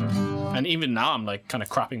 And even now I'm like kind of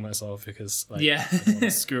crapping myself because like I don't want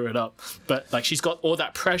to screw it up. But like she's got all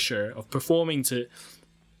that pressure of performing to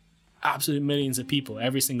absolute millions of people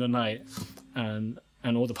every single night, and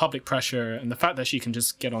all the public pressure, and the fact that she can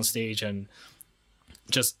just get on stage and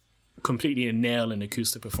just completely nail an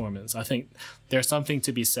acoustic performance. I think there's something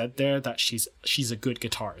to be said there that she's a good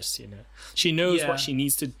guitarist, you know. She knows what she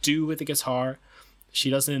needs to do with the guitar. She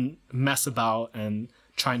doesn't mess about and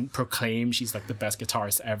try and proclaim she's like the best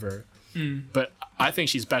guitarist ever. But I think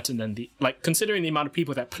she's better than considering the amount of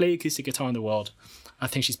people that play acoustic guitar in the world, I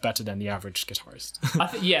think she's better than the average guitarist.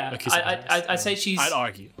 I'd say she's. I'd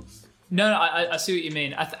argue. No, I see what you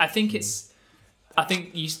mean. I think it's. I think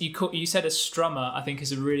you said a strummer. I think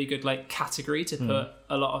is a really good like category to put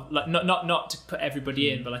a lot of like not to put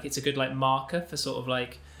everybody in, but like it's a good like marker for sort of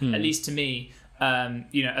like at least to me,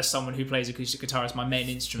 you know, as someone who plays acoustic guitar as my main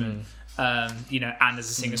instrument, you know, and as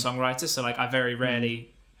a singer songwriter. So like I very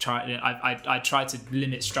rarely try. I try to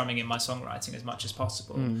limit strumming in my songwriting as much as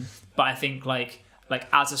possible. But I think like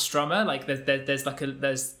as a strummer, like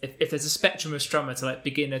there's if there's a spectrum of strummer to like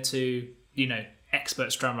beginner to, you know, expert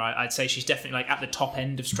strummer, I'd say she's definitely like at the top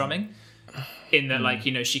end of strumming, in that like,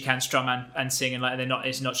 you know, she can strum and sing, and like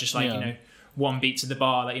it's not just like you know, one beat to the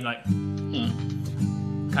bar, like, you know, like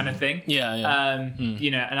kind of thing. You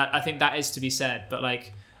know, and I think that is to be said, but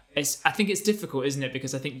like I think it's difficult, isn't it?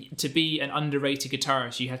 Because I think to be an underrated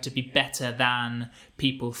guitarist, you have to be better than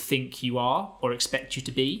people think you are or expect you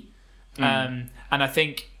to be. And I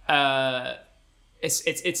think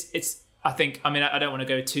it's I think, I mean, I don't want to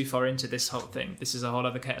go too far into this whole thing. This is a whole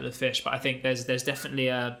other kettle of fish, but I think there's definitely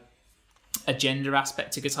a gender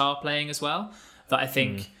aspect to guitar playing as well that I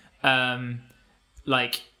think,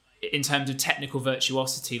 like in terms of technical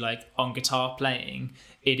virtuosity, like on guitar playing,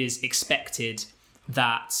 it is expected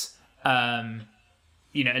that,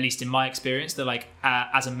 you know, at least in my experience, that like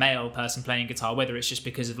as a male person playing guitar, whether it's just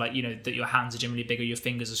because of like, you know, that your hands are generally bigger, your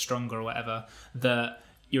fingers are stronger or whatever, that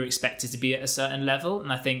you're expected to be at a certain level.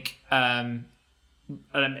 And I think, and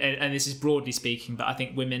this is broadly speaking, but I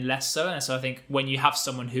think women less so. And so I think when you have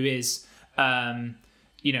someone who is,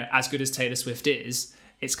 you know, as good as Taylor Swift is,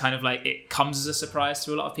 it's kind of like, it comes as a surprise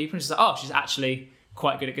to a lot of people. And it's like, oh, she's actually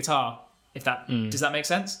quite good at guitar. If that does that make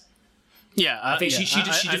sense? Yeah, I think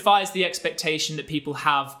she defies the expectation that people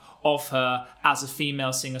have of her as a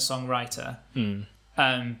female singer-songwriter.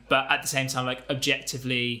 But at the same time, like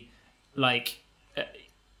objectively, like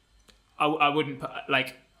I wouldn't put,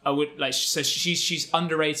 like I would like so she's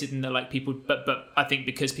underrated in that like people, but I think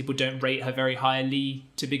because people don't rate her very highly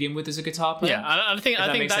to begin with as a guitar player. Yeah, I think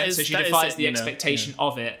that is so. She that defies is, the expectation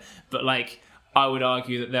of it, but like. I would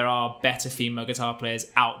argue that there are better female guitar players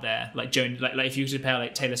out there, like Joni. Like if you were to compare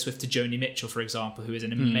like Taylor Swift to Joni Mitchell, for example, who is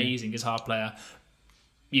an amazing guitar player,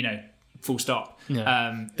 you know, full stop.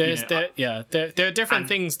 Yeah. There are different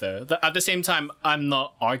things though. At the same time, I'm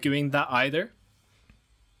not arguing that either.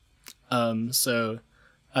 So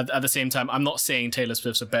at the same time, I'm not saying Taylor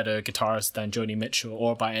Swift's a better guitarist than Joni Mitchell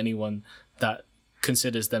or by anyone that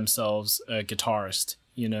considers themselves a guitarist.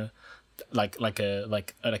 You know. Like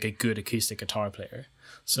a good acoustic guitar player.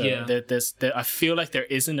 So I feel like there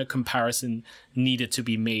isn't a comparison needed to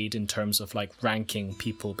be made in terms of like ranking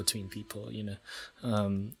people between people, you know.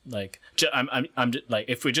 I'm like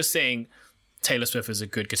if we're just saying Taylor Swift is a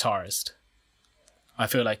good guitarist, I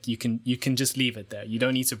feel like you can just leave it there. You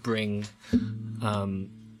don't need to bring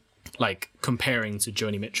like comparing to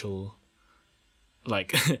Joni Mitchell,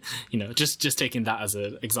 like you know, just taking that as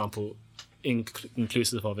an example.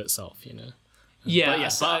 Inclusive of itself, you know. I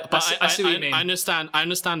see what you mean. I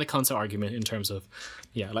understand the counter argument in terms of,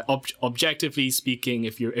 like objectively speaking,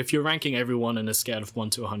 if you're ranking everyone on a scale of 1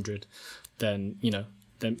 to 100, then you know,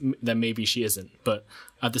 then maybe she isn't. But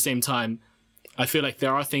at the same time, I feel like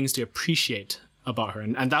there are things to appreciate about her,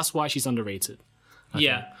 and that's why she's underrated.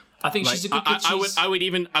 I think she's a good. I would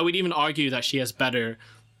even argue that she has better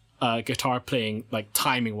guitar playing, like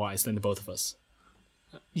timing wise, than the both of us.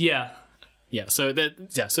 So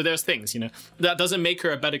there's things, you know, that doesn't make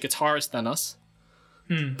her a better guitarist than us.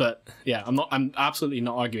 But I'm absolutely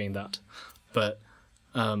not arguing that. But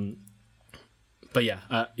I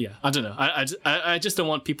don't know. I just don't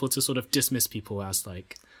want people to sort of dismiss people as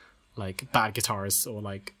like bad guitarists or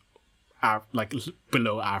like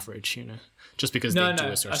below average, you know, just because they do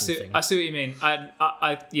a certain thing. I see what you mean.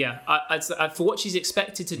 For what she's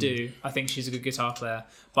expected to do, I think she's a good guitar player.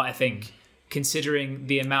 But I think. Considering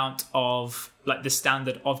the amount of like the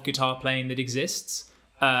standard of guitar playing that exists,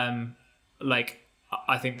 like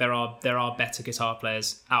I think there are better guitar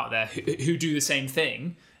players out there who do the same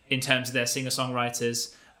thing in terms of their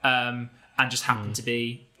singer-songwriters, and just happen to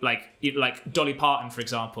be like Dolly Parton, for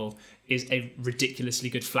example, is a ridiculously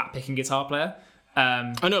good flat picking guitar player.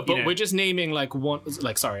 I know, but we're just naming like one.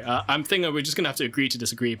 Like, sorry, I'm thinking we're just gonna have to agree to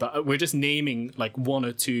disagree, but we're just naming like one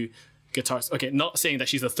or two. Guitars. Okay, not saying that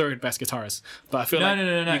she's the third best guitarist, but I feel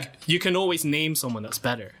like you can always name someone that's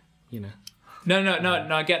better, you know. No,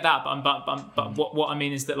 I get that, but what I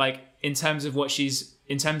mean is that like in terms of what she's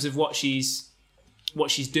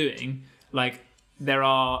doing, like there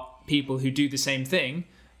are people who do the same thing,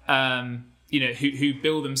 you know, who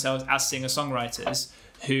bill themselves as singer-songwriters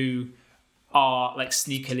who are like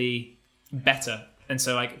sneakily better, and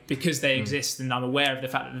so like because they exist and I'm aware of the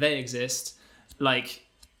fact that they exist, like.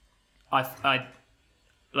 I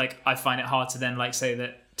find it hard to then like say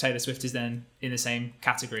that Taylor Swift is then in the same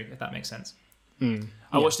category, if that makes sense.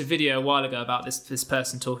 I watched a video a while ago about this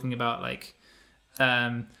person talking about like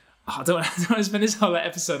I don't want to spend this whole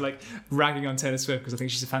episode like ragging on Taylor Swift because I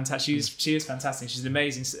think she's she is fantastic. She's an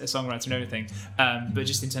amazing songwriter and everything. But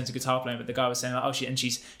just in terms of guitar playing, but the guy was saying like,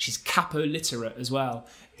 she's capo literate as well,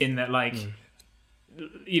 in that like.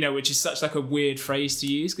 You know, which is such like a weird phrase to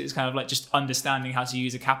use because it's kind of like just understanding how to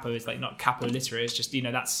use a capo is like not capo literate. It's just, you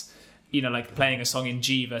know, that's, you know, like playing a song in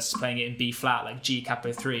G versus playing it in B flat, like G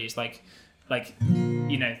capo 3 is like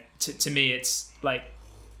you know, to me it's like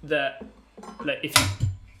if you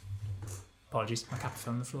apologies, my capo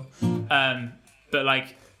fell on the floor. But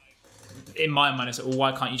like in my mind it's like, well,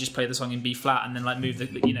 why can't you just play the song in B flat and then like move the,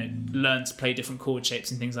 you know, learn to play different chord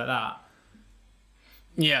shapes and things like that.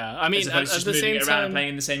 Yeah, I mean, at the same time, and playing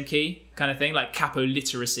in the same key, kind of thing. Like capo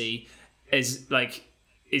literacy is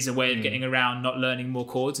a way of getting around not learning more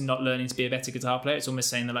chords and not learning to be a better guitar player. It's almost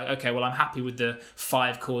saying that like, okay, well, I'm happy with the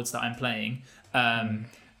 5 chords that I'm playing, and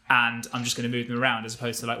I'm just going to move them around, as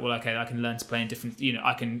opposed to like, well, okay, I can learn to play in different. You know,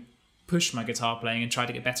 I can push my guitar playing and try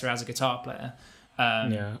to get better as a guitar player.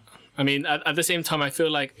 I mean, at the same time, I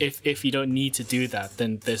feel like if you don't need to do that,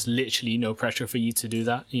 then there's literally no pressure for you to do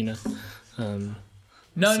that. You know.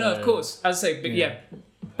 No, of course. As I say,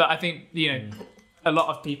 but I think, you know, a lot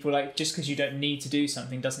of people, like, just because you don't need to do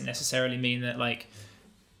something doesn't necessarily mean that, like,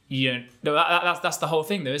 you don't. No, that's the whole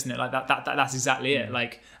thing, though, isn't it? Like, that's exactly it.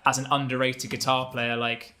 Like, as an underrated guitar player,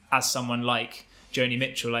 like, as someone like Joni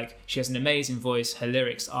Mitchell, like, she has an amazing voice, her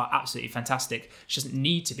lyrics are absolutely fantastic. She doesn't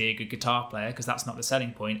need to be a good guitar player because that's not the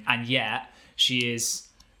selling point, and yet she's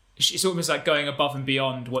almost like going above and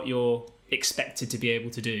beyond what you're expected to be able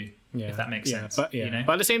to do. If that makes sense. But, you know?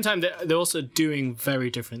 but at the same time, they're also doing very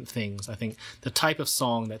different things. I think the type of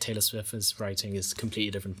song that Taylor Swift is writing is completely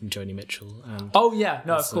different from Joni Mitchell. And oh yeah,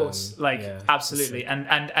 no, of course, absolutely, and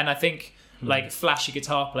I think like flashy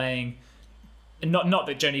guitar playing, not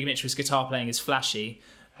that Joni Mitchell's guitar playing is flashy,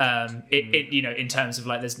 it you know, in terms of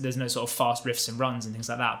like there's no sort of fast riffs and runs and things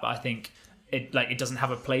like that, but I think it doesn't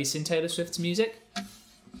have a place in Taylor Swift's music.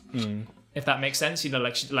 If that makes sense, you know,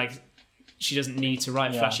 she doesn't need to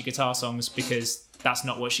write flashy guitar songs because that's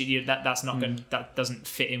not what that's not going, that doesn't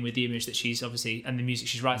fit in with the image that she's obviously, and the music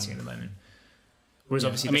she's writing at the moment. Whereas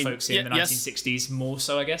obviously the folks in the 1960s more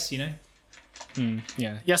so, I guess, you know.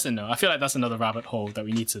 Yes and no. I feel like that's another rabbit hole that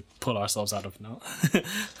we need to pull ourselves out of now.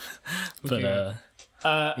 But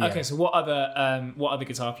okay, so what other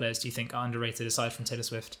guitar players do you think are underrated aside from Taylor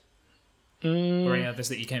Swift, or any others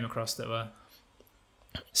that you came across that were?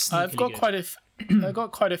 I've got quite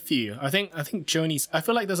a few. I think Joni's. I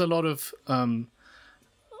feel like there's a lot of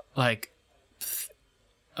I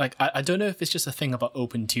don't know if it's just a thing about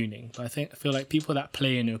open tuning, but I feel like people that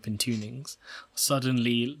play in open tunings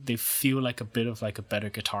suddenly they feel like a bit of like a better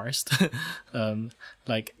guitarist.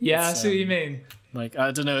 I see what you mean. Like,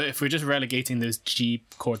 I don't know if we're just relegating those G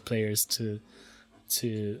chord players to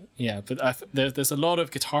but there's a lot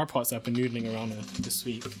of guitar parts that I've been noodling around with this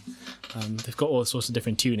week. They've got all sorts of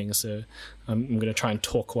different tunings, so I'm going to try and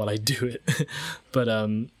talk while I do it. But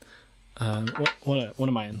what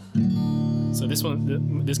am I in? So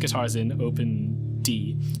this guitar is in open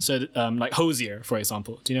D. So like Hozier, for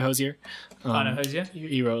example. Do you know Hozier? I know Hozier.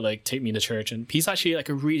 He wrote like "Take Me to Church," and he's actually like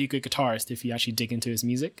a really good guitarist if you actually dig into his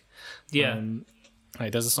music. Yeah.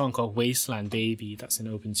 Like there's a song called "Wasteland Baby" that's in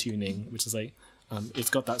open tuning, which is like it's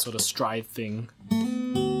got that sort of stride thing.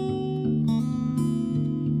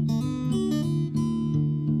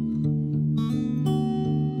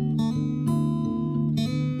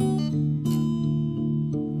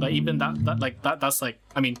 Like even that's like,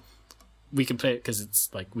 I mean, we can play it because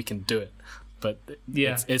it's like we can do it, but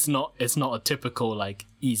it's not a typical like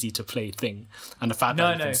easy to play thing. And the fact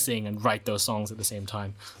that you can sing and write those songs at the same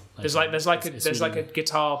time, there's like a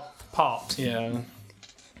guitar part.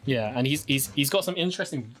 Yeah, and he's got some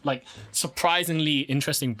interesting, like surprisingly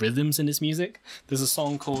interesting rhythms in his music. There's a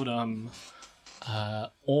song called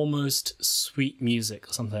Almost Sweet Music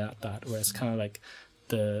or something like that, where it's kind of like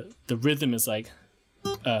the rhythm is like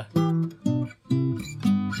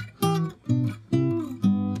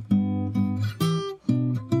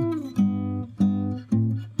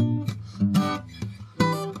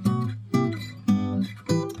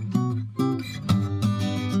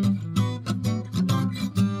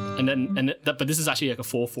but this is actually like a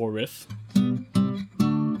 4/4 riff,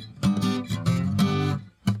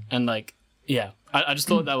 and like I just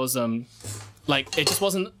thought that was like it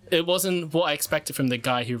wasn't what I expected from the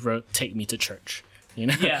guy who wrote "Take Me to Church," you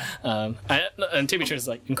know. And "Take Me to Church" is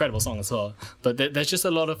like incredible song as well, but there's just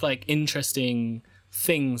a lot of like interesting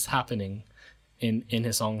things happening in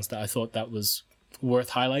his songs that I thought that was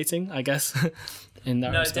worth highlighting, I guess. In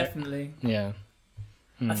that respect. Definitely. Yeah.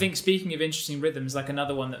 I think speaking of interesting rhythms, like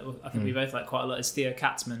another one that I think we both like quite a lot is Theo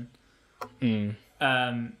Katzman,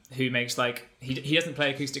 who makes like he doesn't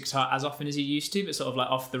play acoustic guitar as often as he used to, but sort of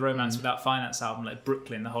like off the Romance Without Finance album, like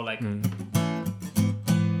Brooklyn, the whole like.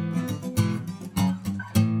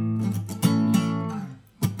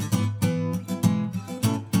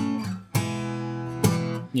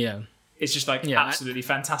 Yeah, it's just like absolutely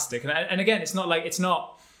fantastic, and again, it's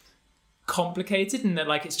not complicated and that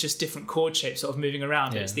like it's just different chord shapes sort of moving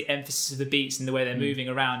around. It's the emphasis of the beats and the way they're moving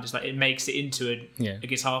around. It's like it makes it into a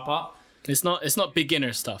guitar part. It's not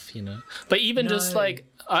beginner stuff, you know. But even just like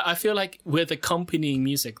I feel like with accompanying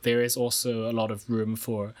music, there is also a lot of room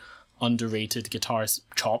for underrated guitarist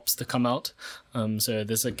chops to come out. So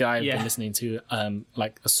there's a guy I've been listening to,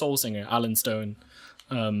 like a soul singer, Alan Stone.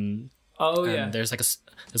 There's like a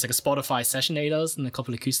Spotify session he does and a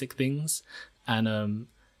couple acoustic things, and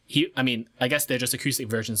I guess they're just acoustic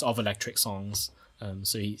versions of electric songs.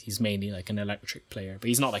 So he's mainly like an electric player, but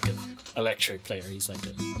he's not like an electric player. He's like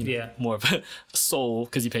more of a soul,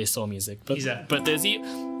 because he plays soul music. But there's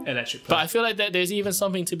electric player. But I feel like there's even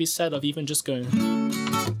something to be said of even just going.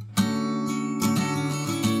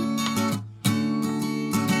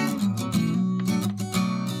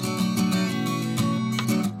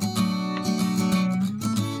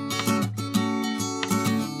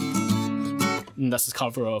 that's a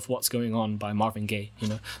cover of What's Going On by Marvin Gaye, you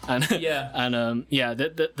know, and Yeah. and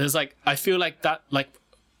there's like, I feel like that, like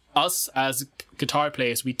us as guitar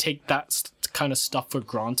players, we take that kind of stuff for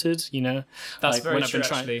granted, you know. That's like, very when I've been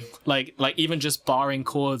true, actually. like even just barring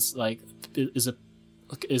chords, like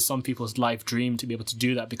is some people's life dream to be able to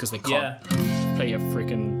do that, because they can't play a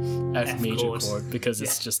freaking F major chord because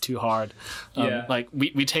it's just too hard. Like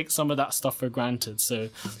we take some of that stuff for granted. So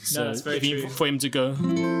that's very true. For him to go,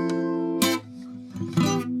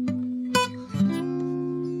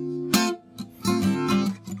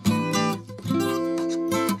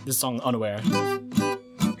 this song Unaware.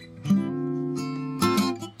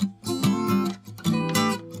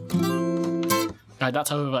 Like that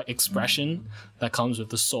type of like expression that comes with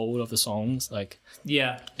the soul of the songs, like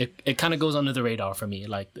it kind of goes under the radar for me.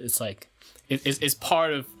 Like it's like it's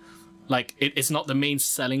part of, like it's not the main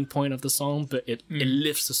selling point of the song, but it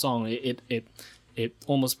lifts the song. It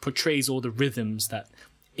almost portrays all the rhythms that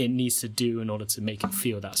it needs to do in order to make it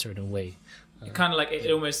feel that certain way. It kind of like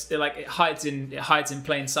it hides in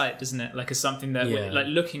plain sight, doesn't it? Like it's something that like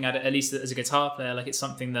looking at it, at least as a guitar player, like it's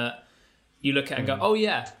something that you look at and go, oh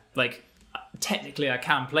yeah, like technically I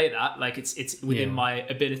can play that, like it's within my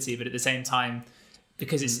ability, but at the same time,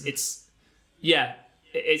 because it's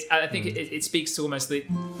I think it speaks to almost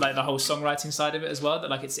like the whole songwriting side of it as well, that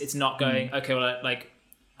like it's not going okay, well, like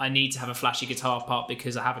I need to have a flashy guitar part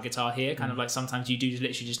because I have a guitar here, kind of like sometimes you do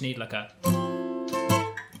literally just need like a,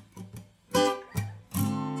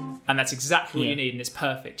 and that's exactly what you need, and it's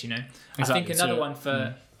perfect, you know. Exactly. I think another one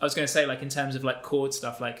for I was going to say, like in terms of like chord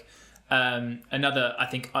stuff, like another, I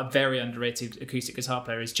think, a very underrated acoustic guitar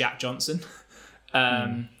player is Jack Johnson.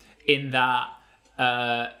 In that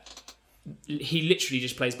he literally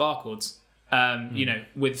just plays bar chords, you know,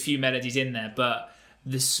 with a few melodies in there, but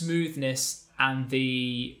the smoothness and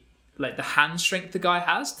the hand strength the guy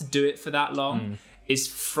has to do it for that long is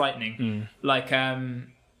frightening. Like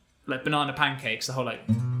Banana Pancakes, the whole like.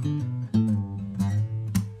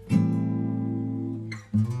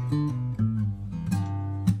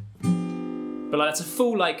 But like that's a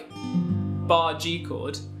full like bar G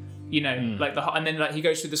chord, you know, like and then like he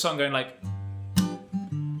goes through the song going like,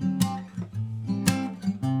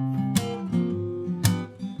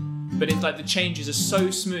 but it's like the changes are so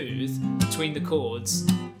smooth between the chords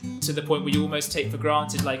to the point where you almost take for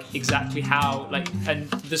granted like exactly how like, and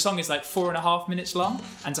the song is like 4.5 minutes long,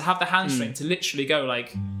 and to have the hand strength to literally go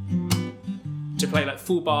like to play like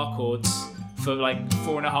full bar chords for like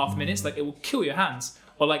 4.5 minutes, like it will kill your hands.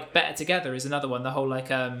 Or like Better Together is another one. The whole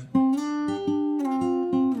like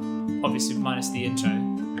obviously minus the intro,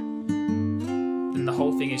 and the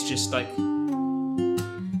whole thing is just like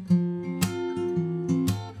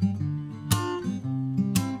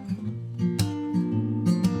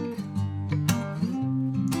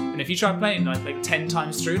and if you try playing like 10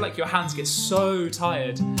 times through, like your hands get so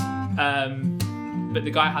tired. But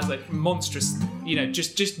the guy has like monstrous, you know,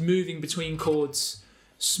 just moving between chords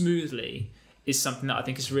smoothly is something that I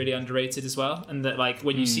think is really underrated as well, and that like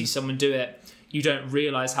when you see someone do it, you don't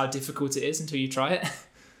realize how difficult it is until you try it.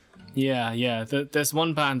 Yeah. There's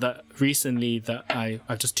one band that recently that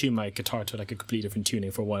I've just tuned my guitar to like a completely different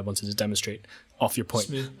tuning for what I wanted to demonstrate. Off your point,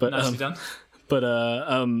 Smooth. But nicely done. But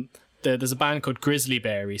there's a band called Grizzly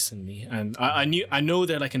Bear recently, and I know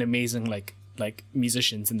they're like an amazing like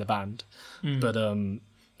musicians in the band, but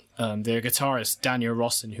their guitarist Daniel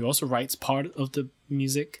Rossin, who also writes part of the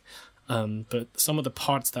music. But some of the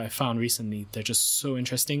parts that I found recently, they're just so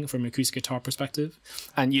interesting from an acoustic guitar perspective.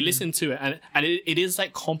 And you listen to it, and it is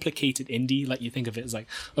like complicated indie. Like you think of it as like,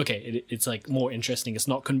 okay, it's like more interesting. It's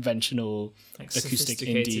not conventional like acoustic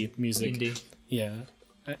indie music.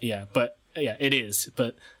 Yeah, but yeah, it is.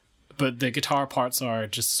 But the guitar parts are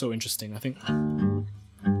just so interesting, I think.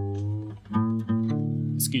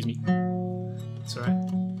 Excuse me. That's all right.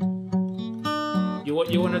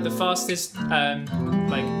 You're one of the fastest,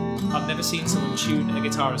 like, I've never seen someone tune a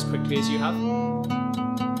guitar as quickly as you have. And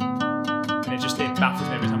it baffles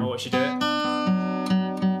me every time I watch you do it.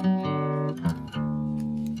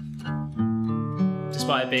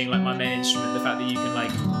 Despite it being like my main instrument, the fact that you can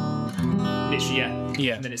like, literally,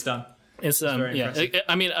 and then it's done. It's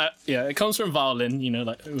it comes from violin, you know,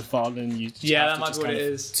 like with violin you just that might be what it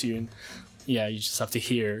is. Tune. Yeah, you just have to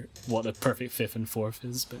hear what a perfect fifth and fourth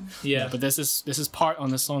is. But but this is part on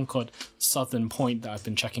the song called Southern Point that I've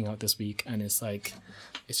been checking out this week, and it's like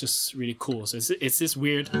it's just really cool. So it's this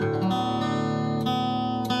weird, it's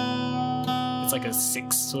like a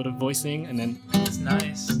 6 sort of voicing, and then it's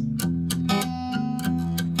nice.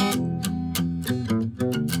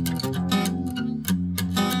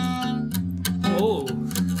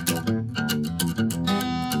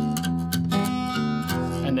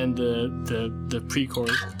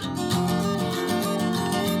 pre-chorus.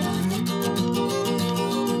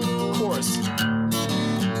 Chorus.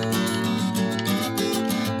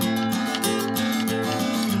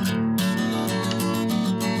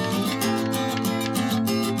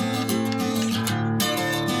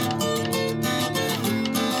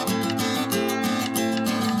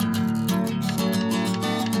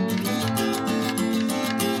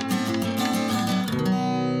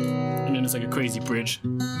 And then it's like a crazy bridge.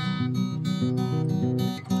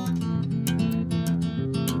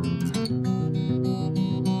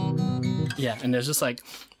 Yeah, and there's just like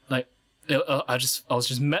I was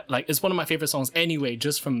just met, like, it's one of my favorite songs anyway,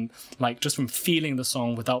 just from feeling the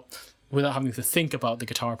song without having to think about the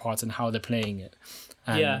guitar parts and how they're playing it.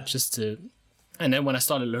 And and then when I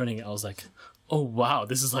started learning it, I was like, oh wow,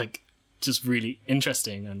 this is like just really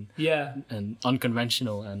interesting and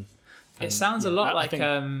unconventional, and it sounds a lot like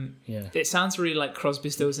think, it sounds really like Crosby,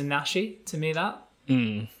 Stills and Nashy to me. That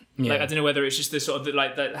yeah. like, I don't know whether it's just the sort of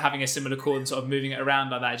like the, having a similar chord and sort of moving it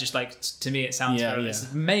around like that. It just like, to me, it sounds it's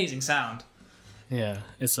an amazing sound. Yeah,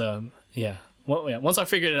 it's Well, yeah, once I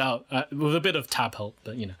figured it out, with a bit of tab help,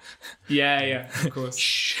 but you know. Yeah, of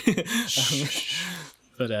course.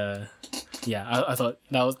 But I thought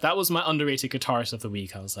that was my underrated guitarist of the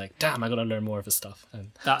week. I was like, damn, I gotta learn more of his stuff.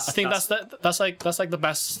 And I think that's like the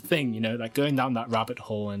best thing, you know, like going down that rabbit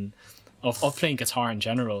hole and of playing guitar in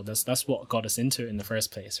general. That's what got us into it in the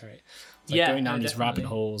first place, right? Like going down these rabbit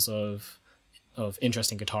holes of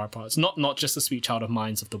interesting guitar parts, not just the Sweet Child of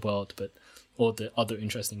Minds of the world, but all the other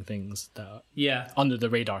interesting things that are under the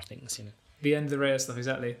radar things, you know. The end of the radar stuff,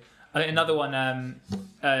 exactly. I think another one another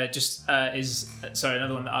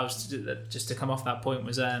one that I was just to come off that point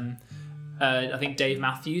was I think Dave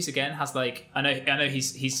Matthews again has like, I know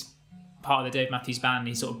he's part of the Dave Matthews band.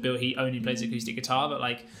 He only plays acoustic guitar, but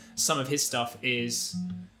like some of his stuff is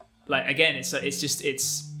like, again, it's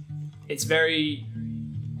very,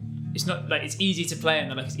 it's not like it's easy to play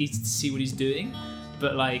and like it's easy to see what he's doing,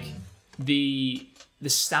 but like the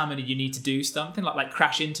stamina you need to do something like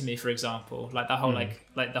Crash Into Me, for example, like the whole like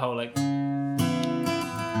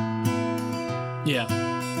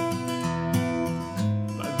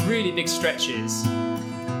really big stretches.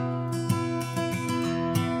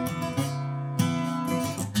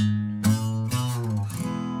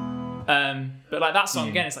 But like that song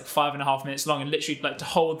again, it's like 5.5 minutes long, and literally like to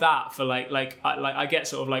hold that for I get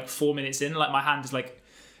sort of like 4 minutes in, like my hand is like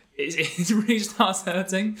it really starts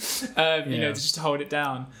hurting, you know, just to hold it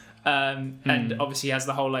down. And obviously he has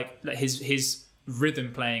the whole like his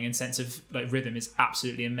rhythm playing and sense of like rhythm is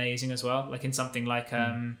absolutely amazing as well. Like in something like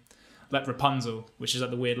Rapunzel, which is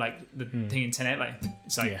like the weird like the thing in 10/8, like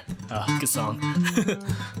it's like good song.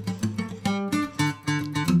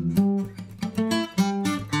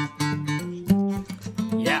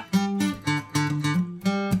 Yeah.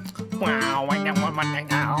 Wow.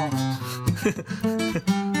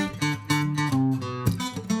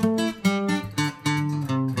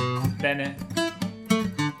 Then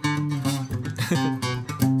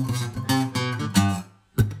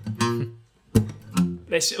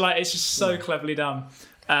it's just so cleverly done.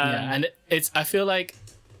 And I feel like,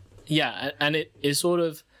 and it is sort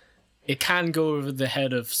of, it can go over the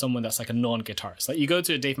head of someone that's like a non-guitarist. Like you go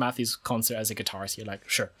to a Dave Matthews concert as a guitarist, you're like,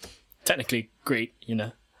 sure, technically great, you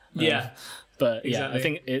know. But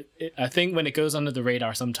exactly. I think when it goes under the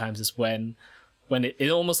radar sometimes is when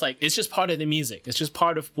it almost like it's just part of the music. It's just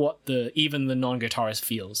part of what even the non-guitarist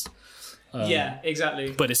feels.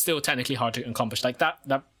 Exactly. But it's still technically hard to accomplish. Like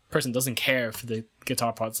that person doesn't care if the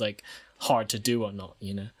guitar part's like hard to do or not,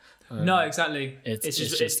 you know. No, exactly.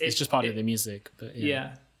 It's just part of the music. But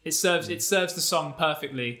it serves the song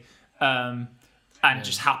perfectly, and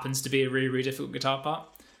just happens to be a really, really difficult guitar part.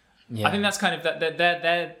 I think that's kind of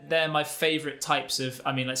they're my favorite types of,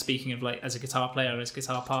 I mean, like speaking of like as a guitar player, as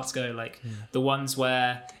guitar parts go, like the ones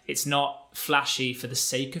where it's not flashy for the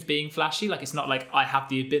sake of being flashy. Like it's not like I have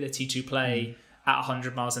the ability to play at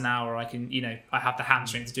 100 miles an hour. I can, you know, I have the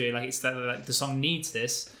hamstring to do it. Like it's that like the song needs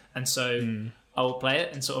this, and so I will play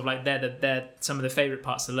it. And sort of like they're some of the favorite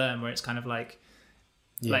parts to learn, where it's kind of like.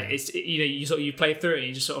 Like you know, you play through it and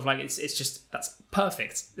you just sort of like it's just that's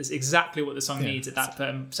perfect. It's exactly what the song needs at that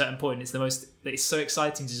certain point. It's so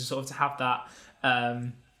exciting to just sort of to have that,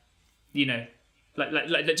 you know,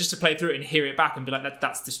 like just to play through it and hear it back and be like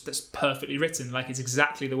that's perfectly written. Like it's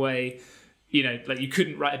exactly the way, you know, like you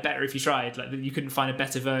couldn't write it better if you tried. Like you couldn't find a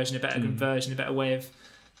better version, a better conversion, a better way of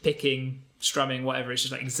picking, strumming, whatever. It's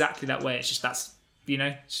just like exactly that way. It's just that's. You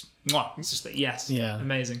know, it's just like,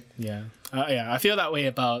 amazing. I feel that way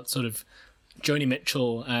about sort of Joni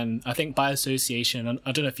Mitchell, and I think by association, and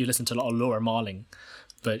I don't know if you listen to a lot of Laura Marling,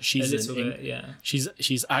 but she's a little bit, yeah.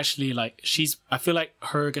 She's actually like I feel like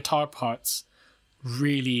her guitar parts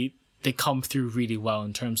really, they come through really well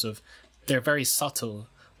in terms of they're very subtle.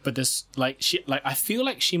 But this, I feel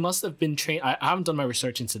like she must have been trained. I haven't done my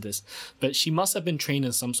research into this, but she must have been trained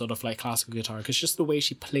in some sort of like classical guitar, because just the way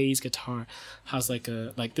she plays guitar has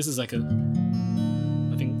this is like a,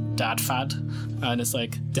 I think, dad fad, and it's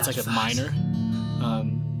like a minor,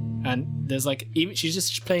 and there's like, even she's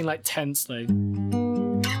just playing like tense like.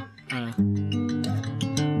 I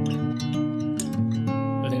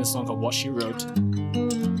think the song called What She Wrote.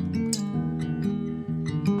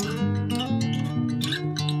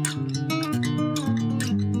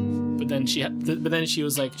 But then she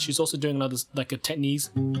was like, she's also doing another, like, a technique.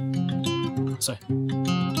 Sorry.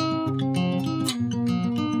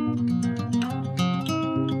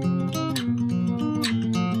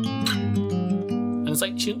 And it's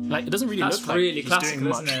like, it doesn't really look like really she's classical,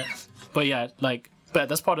 doing much. isn't it? But yeah, but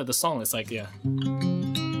that's part of the song. It's like, yeah.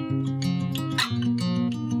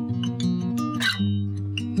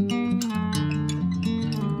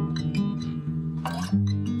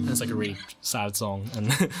 It's like a really sad song,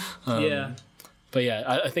 and yeah. But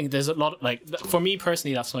yeah, I think there's a lot, like, for me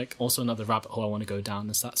personally, that's like also another rabbit hole I want to go down,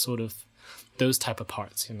 is that sort of those type of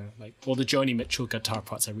parts, you know, like all the Joni Mitchell guitar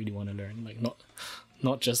parts I really want to learn, like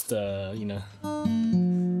not just you know,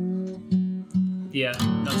 yeah,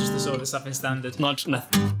 not just the sort of stuff in standard, no.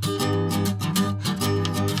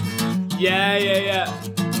 yeah.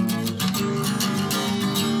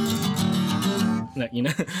 Like, you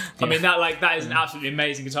know, yeah. I mean, that is an absolutely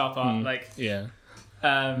amazing guitar part. Yeah.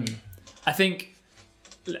 I think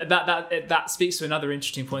that speaks to another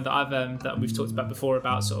interesting point that that we've talked about before,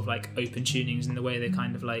 about sort of like open tunings and the way they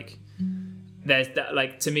kind of like, there's that,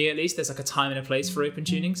 like, to me at least, there's like a time and a place for open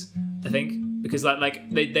tunings, I think, because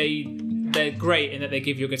like they're great in that they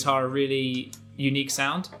give your guitar a really unique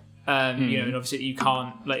sound. You know, and obviously you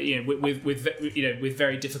can't, like, you know, with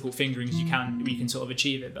very difficult fingerings you can sort of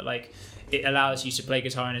achieve it, but like it allows you to play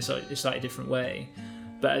guitar in a slightly different way.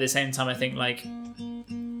 But at the same time, I think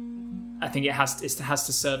it has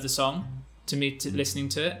to serve the song to me, to listening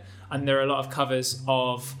to it. And there are a lot of covers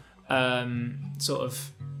of sort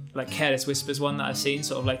of like Careless Whisper's one that I've seen,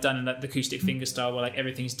 sort of like done in like the acoustic fingerstyle, where like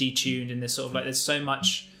everything's detuned and there's sort of like there's so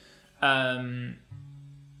much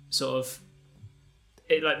sort of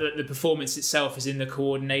it, like the performance itself is in the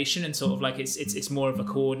coordination, and sort of like it's more of a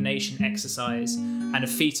coordination exercise and a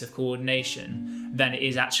feat of coordination than it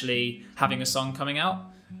is actually having a song coming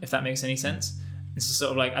out, if that makes any sense. It's just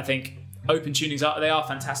sort of like, I think open tunings are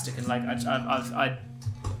fantastic, and like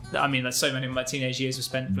I mean, like, so many of my teenage years were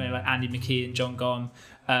spent playing like Andy McKee and John Gone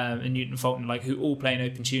and Newton Fulton, like, who all play in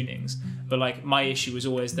open tunings. But like my issue was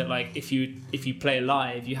always that like if you play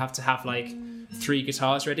live, you have to have like 3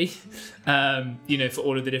 guitars ready, you know, for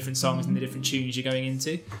all of the different songs and the different tunes you're going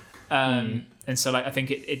into. And so like I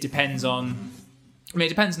think it depends on, I mean, it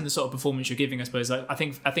depends on the sort of performance you're giving, I suppose. Like I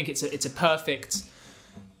think it's a perfect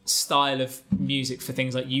style of music for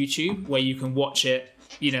things like YouTube, where you can watch it,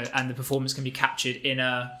 you know, and the performance can be captured in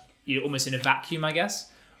a, you know, almost in a vacuum, I guess.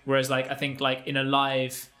 Whereas like I think like in a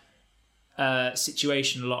live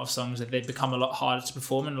situation, a lot of songs, they become a lot harder to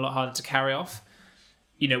perform and a lot harder to carry off.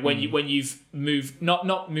 You know, when you've moved,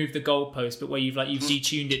 not moved the goalpost, but where you've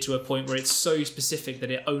detuned it to a point where it's so specific that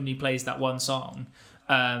it only plays that one song.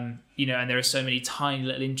 You know, and there are so many tiny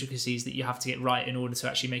little intricacies that you have to get right in order to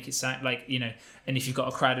actually make it sound like, you know, and if you've got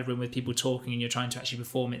a crowded room with people talking and you're trying to actually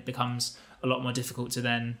perform, it becomes a lot more difficult to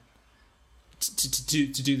then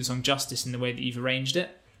to do the song justice in the way that you've arranged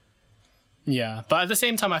it. Yeah, but at the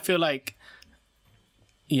same time, I feel like,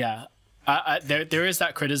 yeah, there is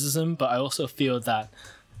that criticism, but I also feel that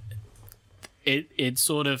it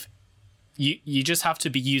sort of, you just have to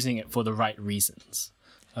be using it for the right reasons.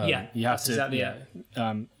 Yeah, you have to. Exactly, yeah.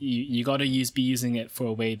 You got to be using it for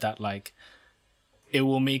a way that like it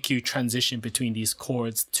will make you transition between these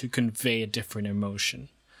chords to convey a different emotion.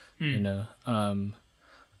 You know,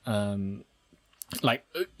 like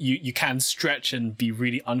you can stretch and be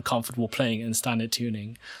really uncomfortable playing in standard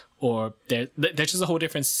tuning, or there's just a whole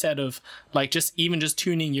different set of like just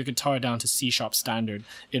tuning your guitar down to C sharp standard.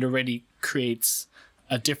 It already creates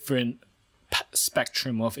a different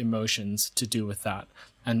spectrum of emotions to do with that.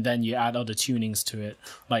 And then you add other tunings to it,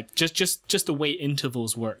 like just the way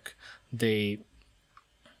intervals work. You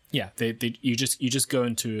just go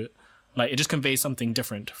into, like, it just conveys something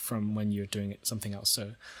different from when you're doing it something else.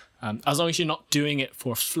 So as long as you're not doing it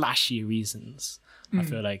for flashy reasons, I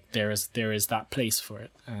feel like there is that place for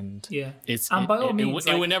it, and Yeah. it's And by all means,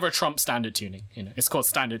 it like- will never trump standard tuning. It's called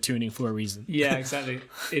standard tuning for a reason. Yeah, exactly.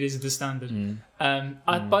 It is the standard.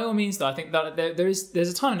 By all means, though, I think that there's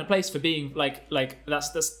a time and a place for being like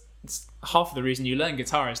that's half of the reason you learn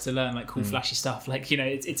guitar is to learn like cool flashy stuff. Like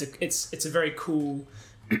it's a very cool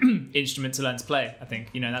instrument to learn to play. I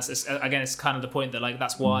think that's again it's kind of the point that like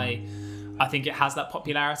that's why I think it has that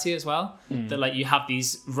popularity as well. That like you have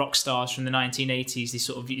these rock stars from the 1980s, these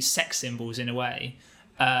sort of sex symbols in a way.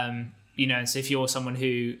 And so if you're someone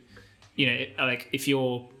who like if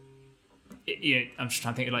you're I'm just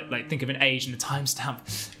trying to think like think of an age and a timestamp,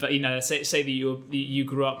 but say that you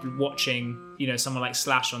grew up watching someone like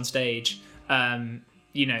Slash on stage,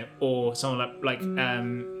 or someone like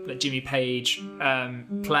Jimmy Page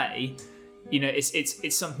play.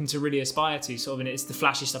 It's something to really aspire to, sort of, and it's the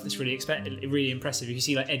flashy stuff that's really impressive. If you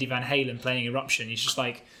see like Eddie Van Halen playing Eruption, it's just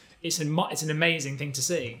like it's an amazing thing to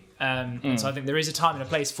see. And so I think there is a time and a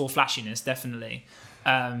place for flashiness, definitely.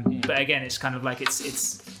 But again, it's kind of like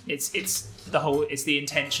it's the whole, it's the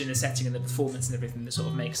intention, the setting, and the performance and everything that sort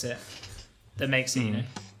of makes it.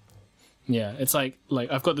 Yeah, it's like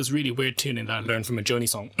I've got this really weird tuning that I learned from a Joni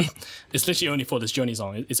song. It's literally only for this Joni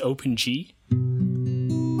song. It's open G.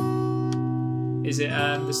 Is it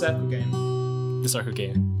the circle game? The circle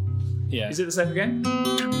game. Yeah. Is it the circle game?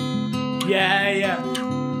 Yeah.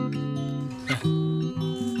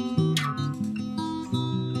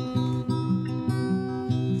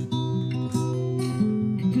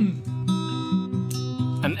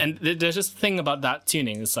 And there's just a thing about that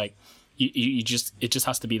tuning. It's like it just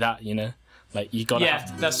has to be that, like you gotta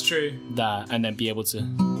have that's true. that, and then be able to.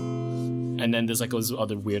 And then there's like all this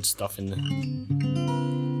other weird stuff in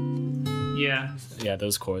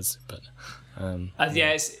those chords, but I mean,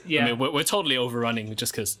 we're totally overrunning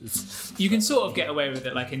just because it's. You can sort of get away with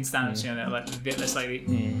it, like in standards, like a bit less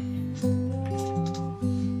likely.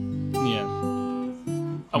 Yeah.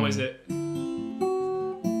 Oh, is it?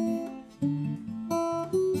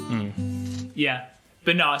 Yeah,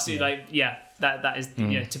 but no, I see. That is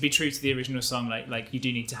to be true to the original song. Like you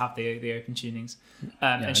do need to have the open tunings.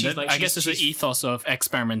 And she's like, I guess it's the ethos of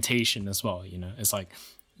experimentation as well. It's like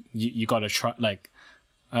you got to try. Like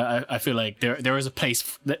I feel like there is a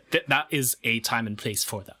place that is a time and place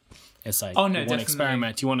for that. It's like you want to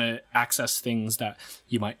experiment. You want to access things that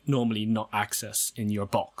you might normally not access in your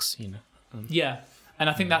box. Yeah, and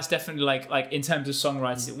I think that's definitely like in terms of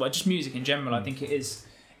songwriting, well, just music in general. I think it's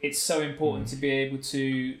so important to be able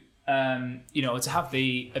to to have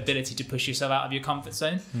the ability to push yourself out of your comfort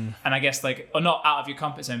zone. And I guess or not out of your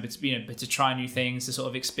comfort zone, but to try new things, to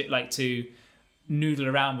sort of to noodle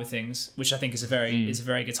around with things, which I think is a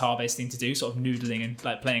very guitar based thing to do, sort of noodling and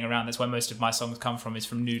like playing around. That's where most of my songs come from, is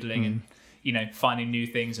from noodling and finding new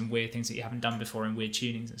things and weird things that you haven't done before and weird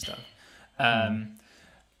tunings and stuff.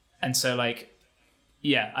 And so I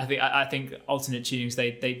think alternate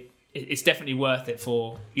tunings it's definitely worth it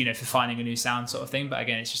for for finding a new sound sort of thing. But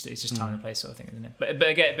again, it's just time and place sort of thing, isn't it?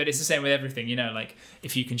 But it's the same with everything. Like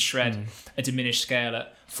if you can shred a diminished scale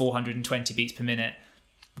at 420 beats per minute,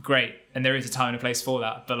 great. And there is a time and a place for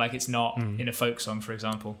that. But it's not in a folk song, for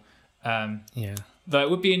example. Though it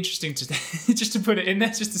would be interesting to just to put it in there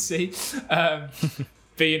just to see. But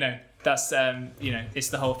that's it's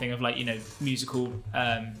the whole thing of musical.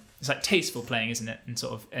 It's like tasteful playing, isn't it? And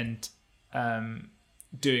sort of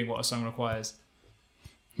doing what a song requires.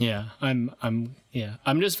 I'm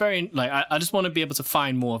just very I just want to be able to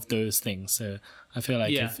find more of those things. So I feel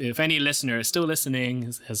like if any listener is still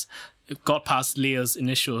listening, has got past Leo's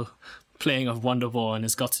initial playing of Wonderwall and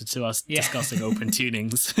has got to us discussing open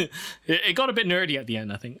tunings, it got a bit nerdy at the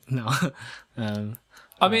end, I think. No.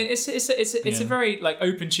 I mean, it's a very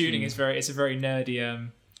open tuning. It's a very nerdy.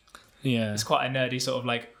 It's quite a nerdy sort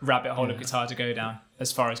of rabbit hole of guitar to go down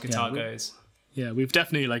as far as guitar goes. Yeah, we've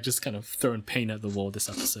definitely just kind of thrown paint at the wall this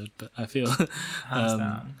episode, but I feel hands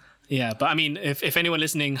down. Yeah, but I mean, if anyone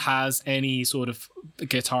listening has any sort of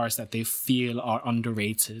guitars that they feel are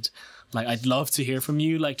underrated, I'd love to hear from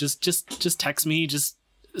you. Just text me, just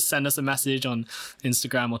send us a message on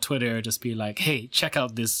Instagram or Twitter. Just be like, hey, check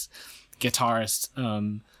out this guitarist,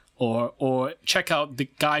 or check out the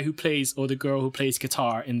guy who plays or the girl who plays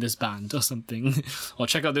guitar in this band or something, or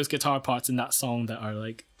check out those guitar parts in that song that are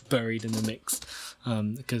buried in the mix,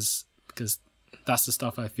 because that's the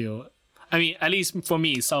stuff I feel. I mean, at least for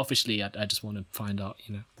me, selfishly, I just want to find out.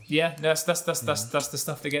 Yeah, that's the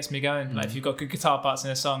stuff that gets me going. If you've got good guitar parts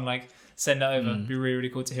in a song, send it over. It'd be really, really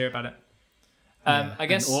cool to hear about it. I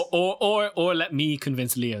guess, or let me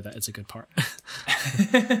convince Leo that it's a good part.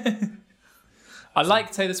 I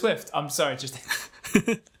like Taylor Swift. I'm sorry, just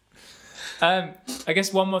I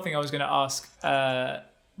guess one more thing I was going to ask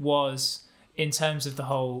was in terms of the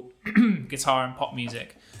whole guitar and pop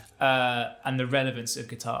music and the relevance of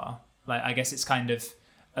guitar. Like, I guess it's kind of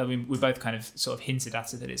we both kind of sort of hinted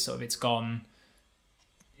at it, that it's gone.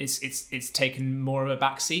 It's taken more of a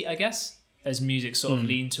backseat, I guess, as music sort of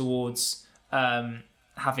leaned towards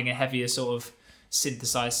having a heavier sort of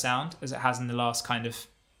synthesized sound, as it has in the last kind of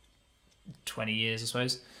 20 years, I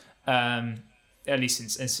suppose. At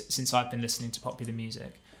least since I've been listening to popular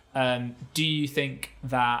music. Do you think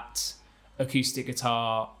that acoustic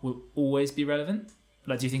guitar will always be relevant?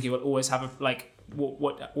 Like, do you think it will always have a, like,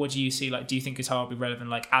 what do you see? Like, do you think guitar will be relevant,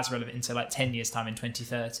 like as relevant into like 10 years time in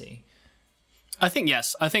 2030? I think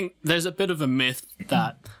yes. I think there's a bit of a myth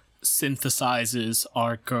that synthesizers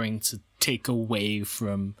are going to take away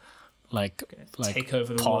from like take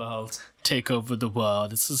over the pop, world. Take over the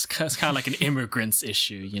world. It's kind of like an immigrants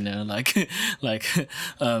issue, you know, like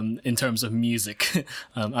in terms of music.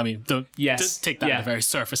 I mean, don't take that at a very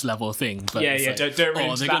surface level thing. But like, don't read into they're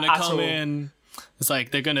that gonna at come all. in. It's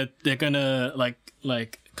like they're gonna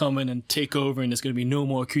like come in and take over, and there's gonna be no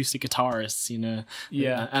more acoustic guitarists, you know.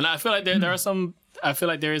 Yeah. And I feel like there are some. I feel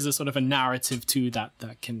like there is a sort of a narrative to that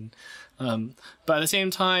can, but at the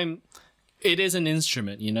same time, it is an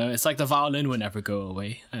instrument, you know. It's like the violin will never go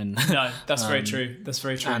away, and No, that's very true. That's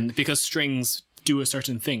very true. and because strings do a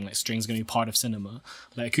certain thing, like strings are gonna be part of cinema.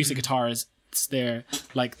 Like acoustic guitars, they're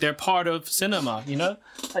part of cinema, you know.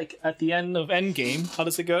 Like at the end of Endgame, how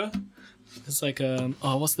does it go? It's like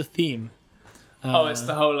what's the theme? It's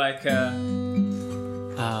the whole like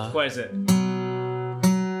what is it?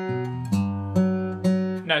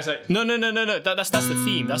 No, sorry. No. That's the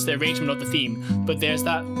theme. That's the arrangement of the theme. But there's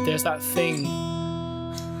that thing.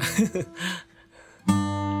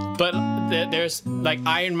 But there's like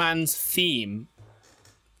Iron Man's theme,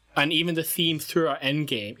 and even the theme throughout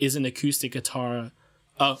Endgame is an acoustic guitar.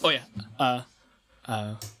 Oh yeah.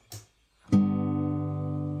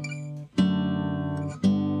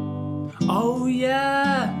 Oh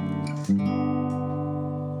yeah.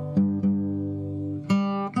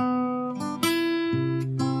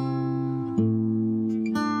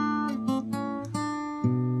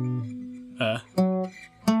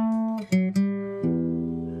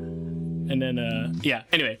 And then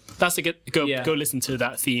anyway, that's a go listen to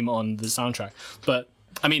that theme on the soundtrack. But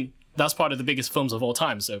I mean, that's part of the biggest films of all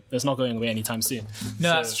time, so it's not going away anytime soon. No,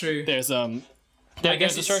 So that's true. There's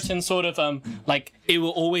guess there's a certain sort of like it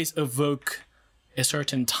will always evoke a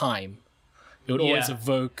certain time. It would always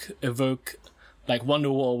evoke like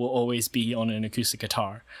Wonderwall will always be on an acoustic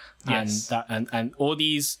guitar. Yes. And all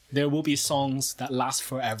these, there will be songs that last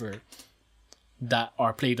forever that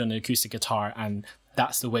are played on an acoustic guitar, and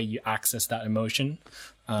that's the way you access that emotion.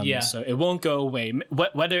 So it won't go away.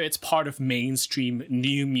 Whether it's part of mainstream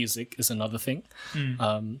new music is another thing,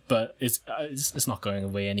 but it's not going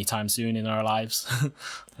away anytime soon in our lives.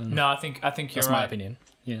 No, I think you're That's right. my opinion.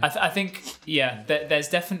 Yeah, I think there's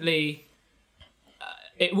definitely.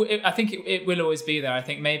 I think it will always be there. I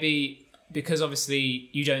think maybe because obviously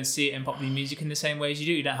you don't see it in popular music in the same way as you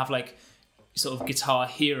do. You don't have like sort of guitar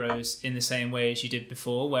heroes in the same way as you did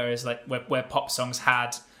before. Whereas like where pop songs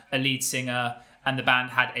had a lead singer and the band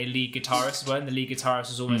had a lead guitarist as well, and the lead guitarist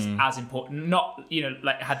was almost as important. Not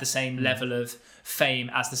like had the same level of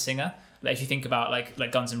fame as the singer. Like if you think about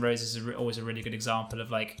like Guns N' Roses is always a really good example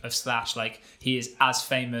of Slash. Like he is as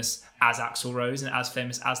famous as Axl Rose and as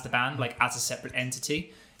famous as the band, like as a separate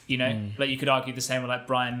entity. You know, like you could argue the same with like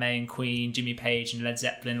Brian May and Queen, Jimmy Page and Led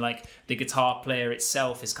Zeppelin. Like the guitar player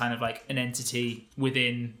itself is kind of like an entity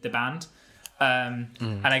within the band.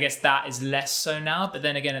 And I guess that is less so now. But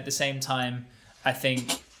then again, at the same time, I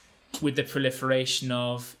think with the proliferation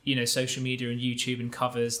of social media and YouTube and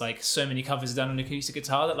covers, like so many covers are done on acoustic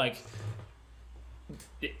guitar that like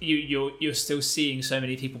you're still seeing so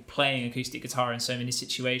many people playing acoustic guitar in so many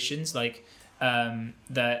situations, like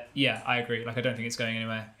that. Yeah, I agree. Like I don't think it's going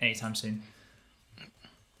anywhere anytime soon.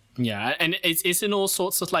 Yeah, and it's in all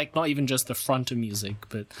sorts of like not even just the front of music,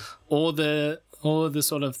 but all the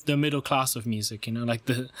sort of the middle class of music. Like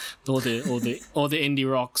all the indie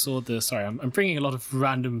rocks, I'm bringing a lot of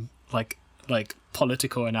random like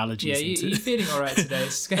political analogies. Yeah, you're feeling all right today.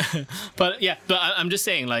 but I'm just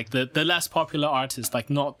saying, like the less popular artists, like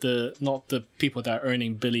not the people that are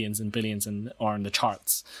earning billions and billions and are on the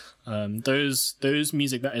charts. Those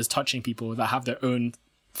music that is touching people that have their own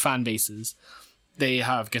fan bases. They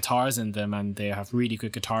have guitars in them, and they have really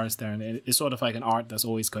good guitarists there, and it's sort of like an art that's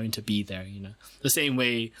always going to be there. The same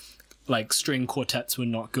way, like string quartets would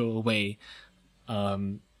not go away.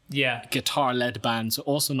 Guitar-led bands will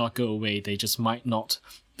also not go away. They just might not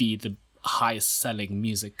be the highest selling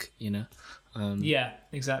music, you know. Yeah,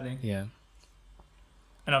 exactly. Yeah.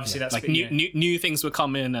 And obviously that's like new things will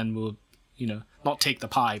come in and will, you know, not take the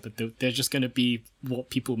pie, but they're just going to be what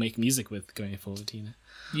people make music with going forward, you know.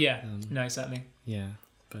 Yeah. No, exactly. Yeah.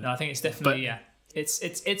 But, No, I think it's definitely It's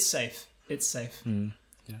safe. It's safe.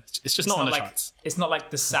 Yeah. It's just not on the like, charts. It's not like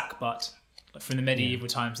the sack butt from the medieval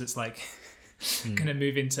times. It's like going to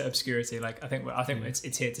move into obscurity. Like I think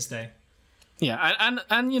it's here to stay. Yeah,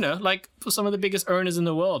 and you know, like for some of the biggest earners in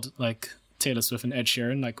the world, like Taylor Swift and Ed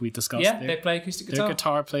Sheeran, like we discussed. Yeah, they play acoustic guitar. They're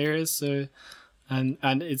guitar players, so and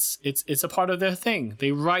it's a part of their thing.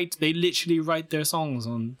 They literally write their songs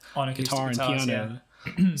on guitar and piano.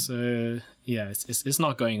 Yeah. So yeah, it's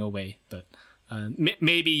not going away. But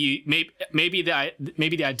maybe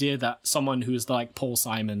the idea that someone who's like Paul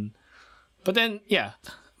Simon, but then yeah,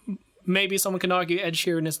 maybe someone can argue Ed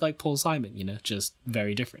Sheeran is like Paul Simon. You know, just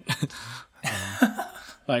very different.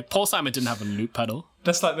 Like Paul Simon didn't have a loop pedal.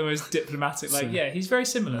 That's like the most diplomatic. Like, yeah, he's very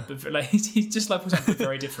similar, but like he's just like Paul Simon, but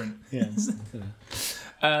very different. Yeah.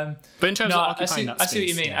 But in terms of occupying that space, I see what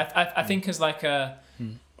you mean. Yeah. I think as like a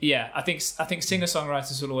I think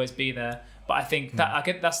singer-songwriters will always be there. But I think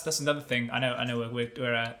that that's another thing. I know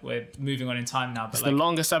we're moving on in time now. But it's like, the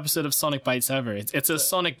longest episode of Sonic Bites ever. It's a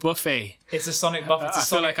Sonic buffet. It's a Sonic buffet.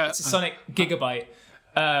 It's a Sonic gigabyte.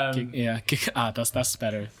 That's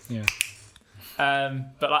better. Yeah.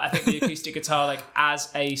 But like, I think the acoustic guitar, like as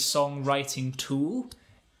a songwriting tool,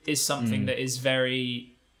 is something that is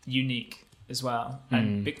very unique as well.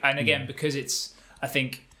 And again, because it's, I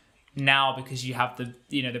think now, because you have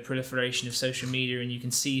the proliferation of social media and you can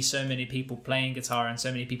see so many people playing guitar and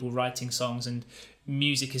so many people writing songs, and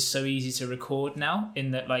music is so easy to record now,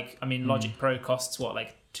 in that, like, I mean, Logic Pro costs what,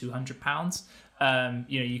 like £200.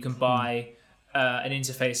 You can buy an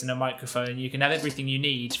interface and a microphone. You can have everything you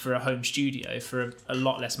need for a home studio for a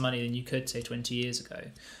lot less money than you could, say, 20 years ago.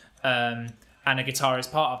 And a guitar is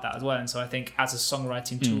part of that as well. And so I think as a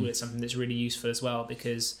songwriting tool, it's something that's really useful as well,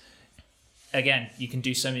 because again, you can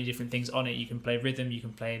do so many different things on it. You can play rhythm, you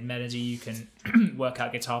can play melody, you can work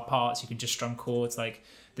out guitar parts, you can just strum chords. Like,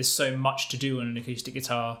 there's so much to do on an acoustic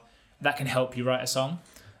guitar that can help you write a song.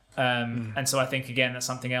 And so I think, again, that's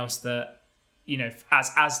something else that, you know,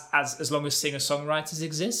 as long as singer-songwriters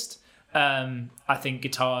exist, I think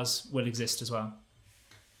guitars will exist as well.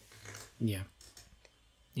 Yeah.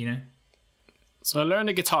 You know? So learn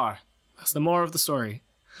the guitar. That's the moral of the story.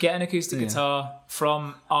 Get an acoustic guitar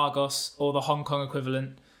from Argos or the Hong Kong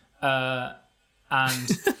equivalent, and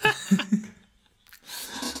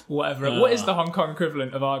whatever. What is the Hong Kong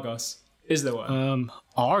equivalent of Argos? Is there one?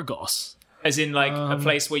 Argos, as in like a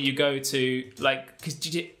place where you go to, like,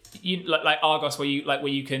 because you like Argos, where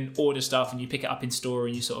you can order stuff and you pick it up in store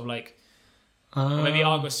and you sort of like. Or maybe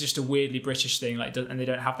Argos is just a weirdly British thing, like, and they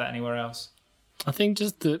don't have that anywhere else. I think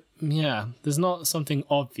just there's not something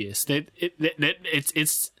obvious.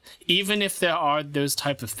 It's even if there are those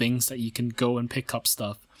type of things that you can go and pick up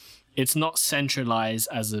stuff, it's not centralized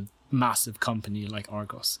as a massive company like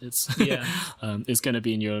Argos. It's it's going to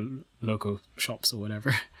be in your local shops or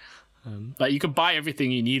whatever. Like, you could buy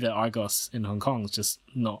everything you need at Argos in Hong Kong, it's just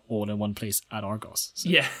not all in one place at Argos. So,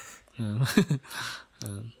 yeah.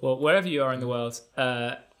 Well, wherever you are in the world,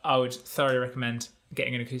 I would thoroughly recommend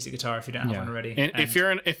getting an acoustic guitar if you don't have one already. And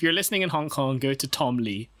if you're listening in Hong Kong, go to Tom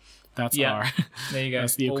Lee. That's there you go.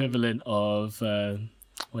 That's the equivalent of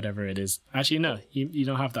whatever it is. Actually, no, you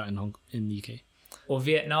don't have that in the UK. Or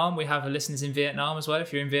Vietnam. We have listeners in Vietnam as well.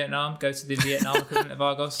 If you're in Vietnam, go to the Vietnam equivalent of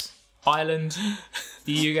Argos. Ireland,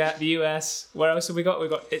 the US. Where else have we got? We've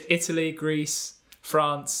got Italy, Greece,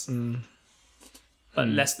 France. Like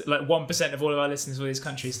 1% of all of our listeners were these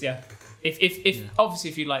countries. Yeah. If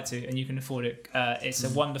obviously, if you'd like to and you can afford it, it's a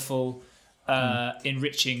wonderful,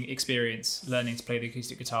 enriching experience learning to play the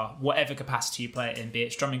acoustic guitar, whatever capacity you play it in, be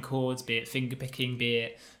it strumming chords, be it finger picking, be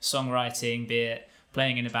it songwriting, be it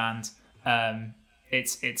playing in a band.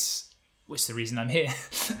 Which is the reason I'm here,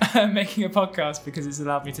 making a podcast, because it's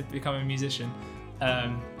allowed me to become a musician.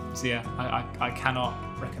 So yeah, I cannot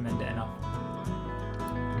recommend it enough.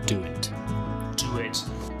 Do it. Do it.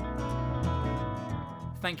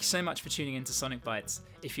 Thank you so much for tuning in to Sonic Bites.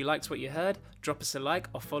 If you liked what you heard, drop us a like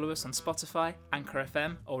or follow us on Spotify, Anchor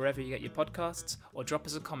FM, or wherever you get your podcasts, or drop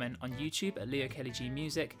us a comment on YouTube at Leo Kelly G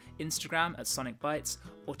Music, Instagram at Sonic Bites,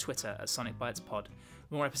 or Twitter at Sonic Bites Pod.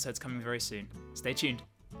 More episodes coming very soon. Stay tuned.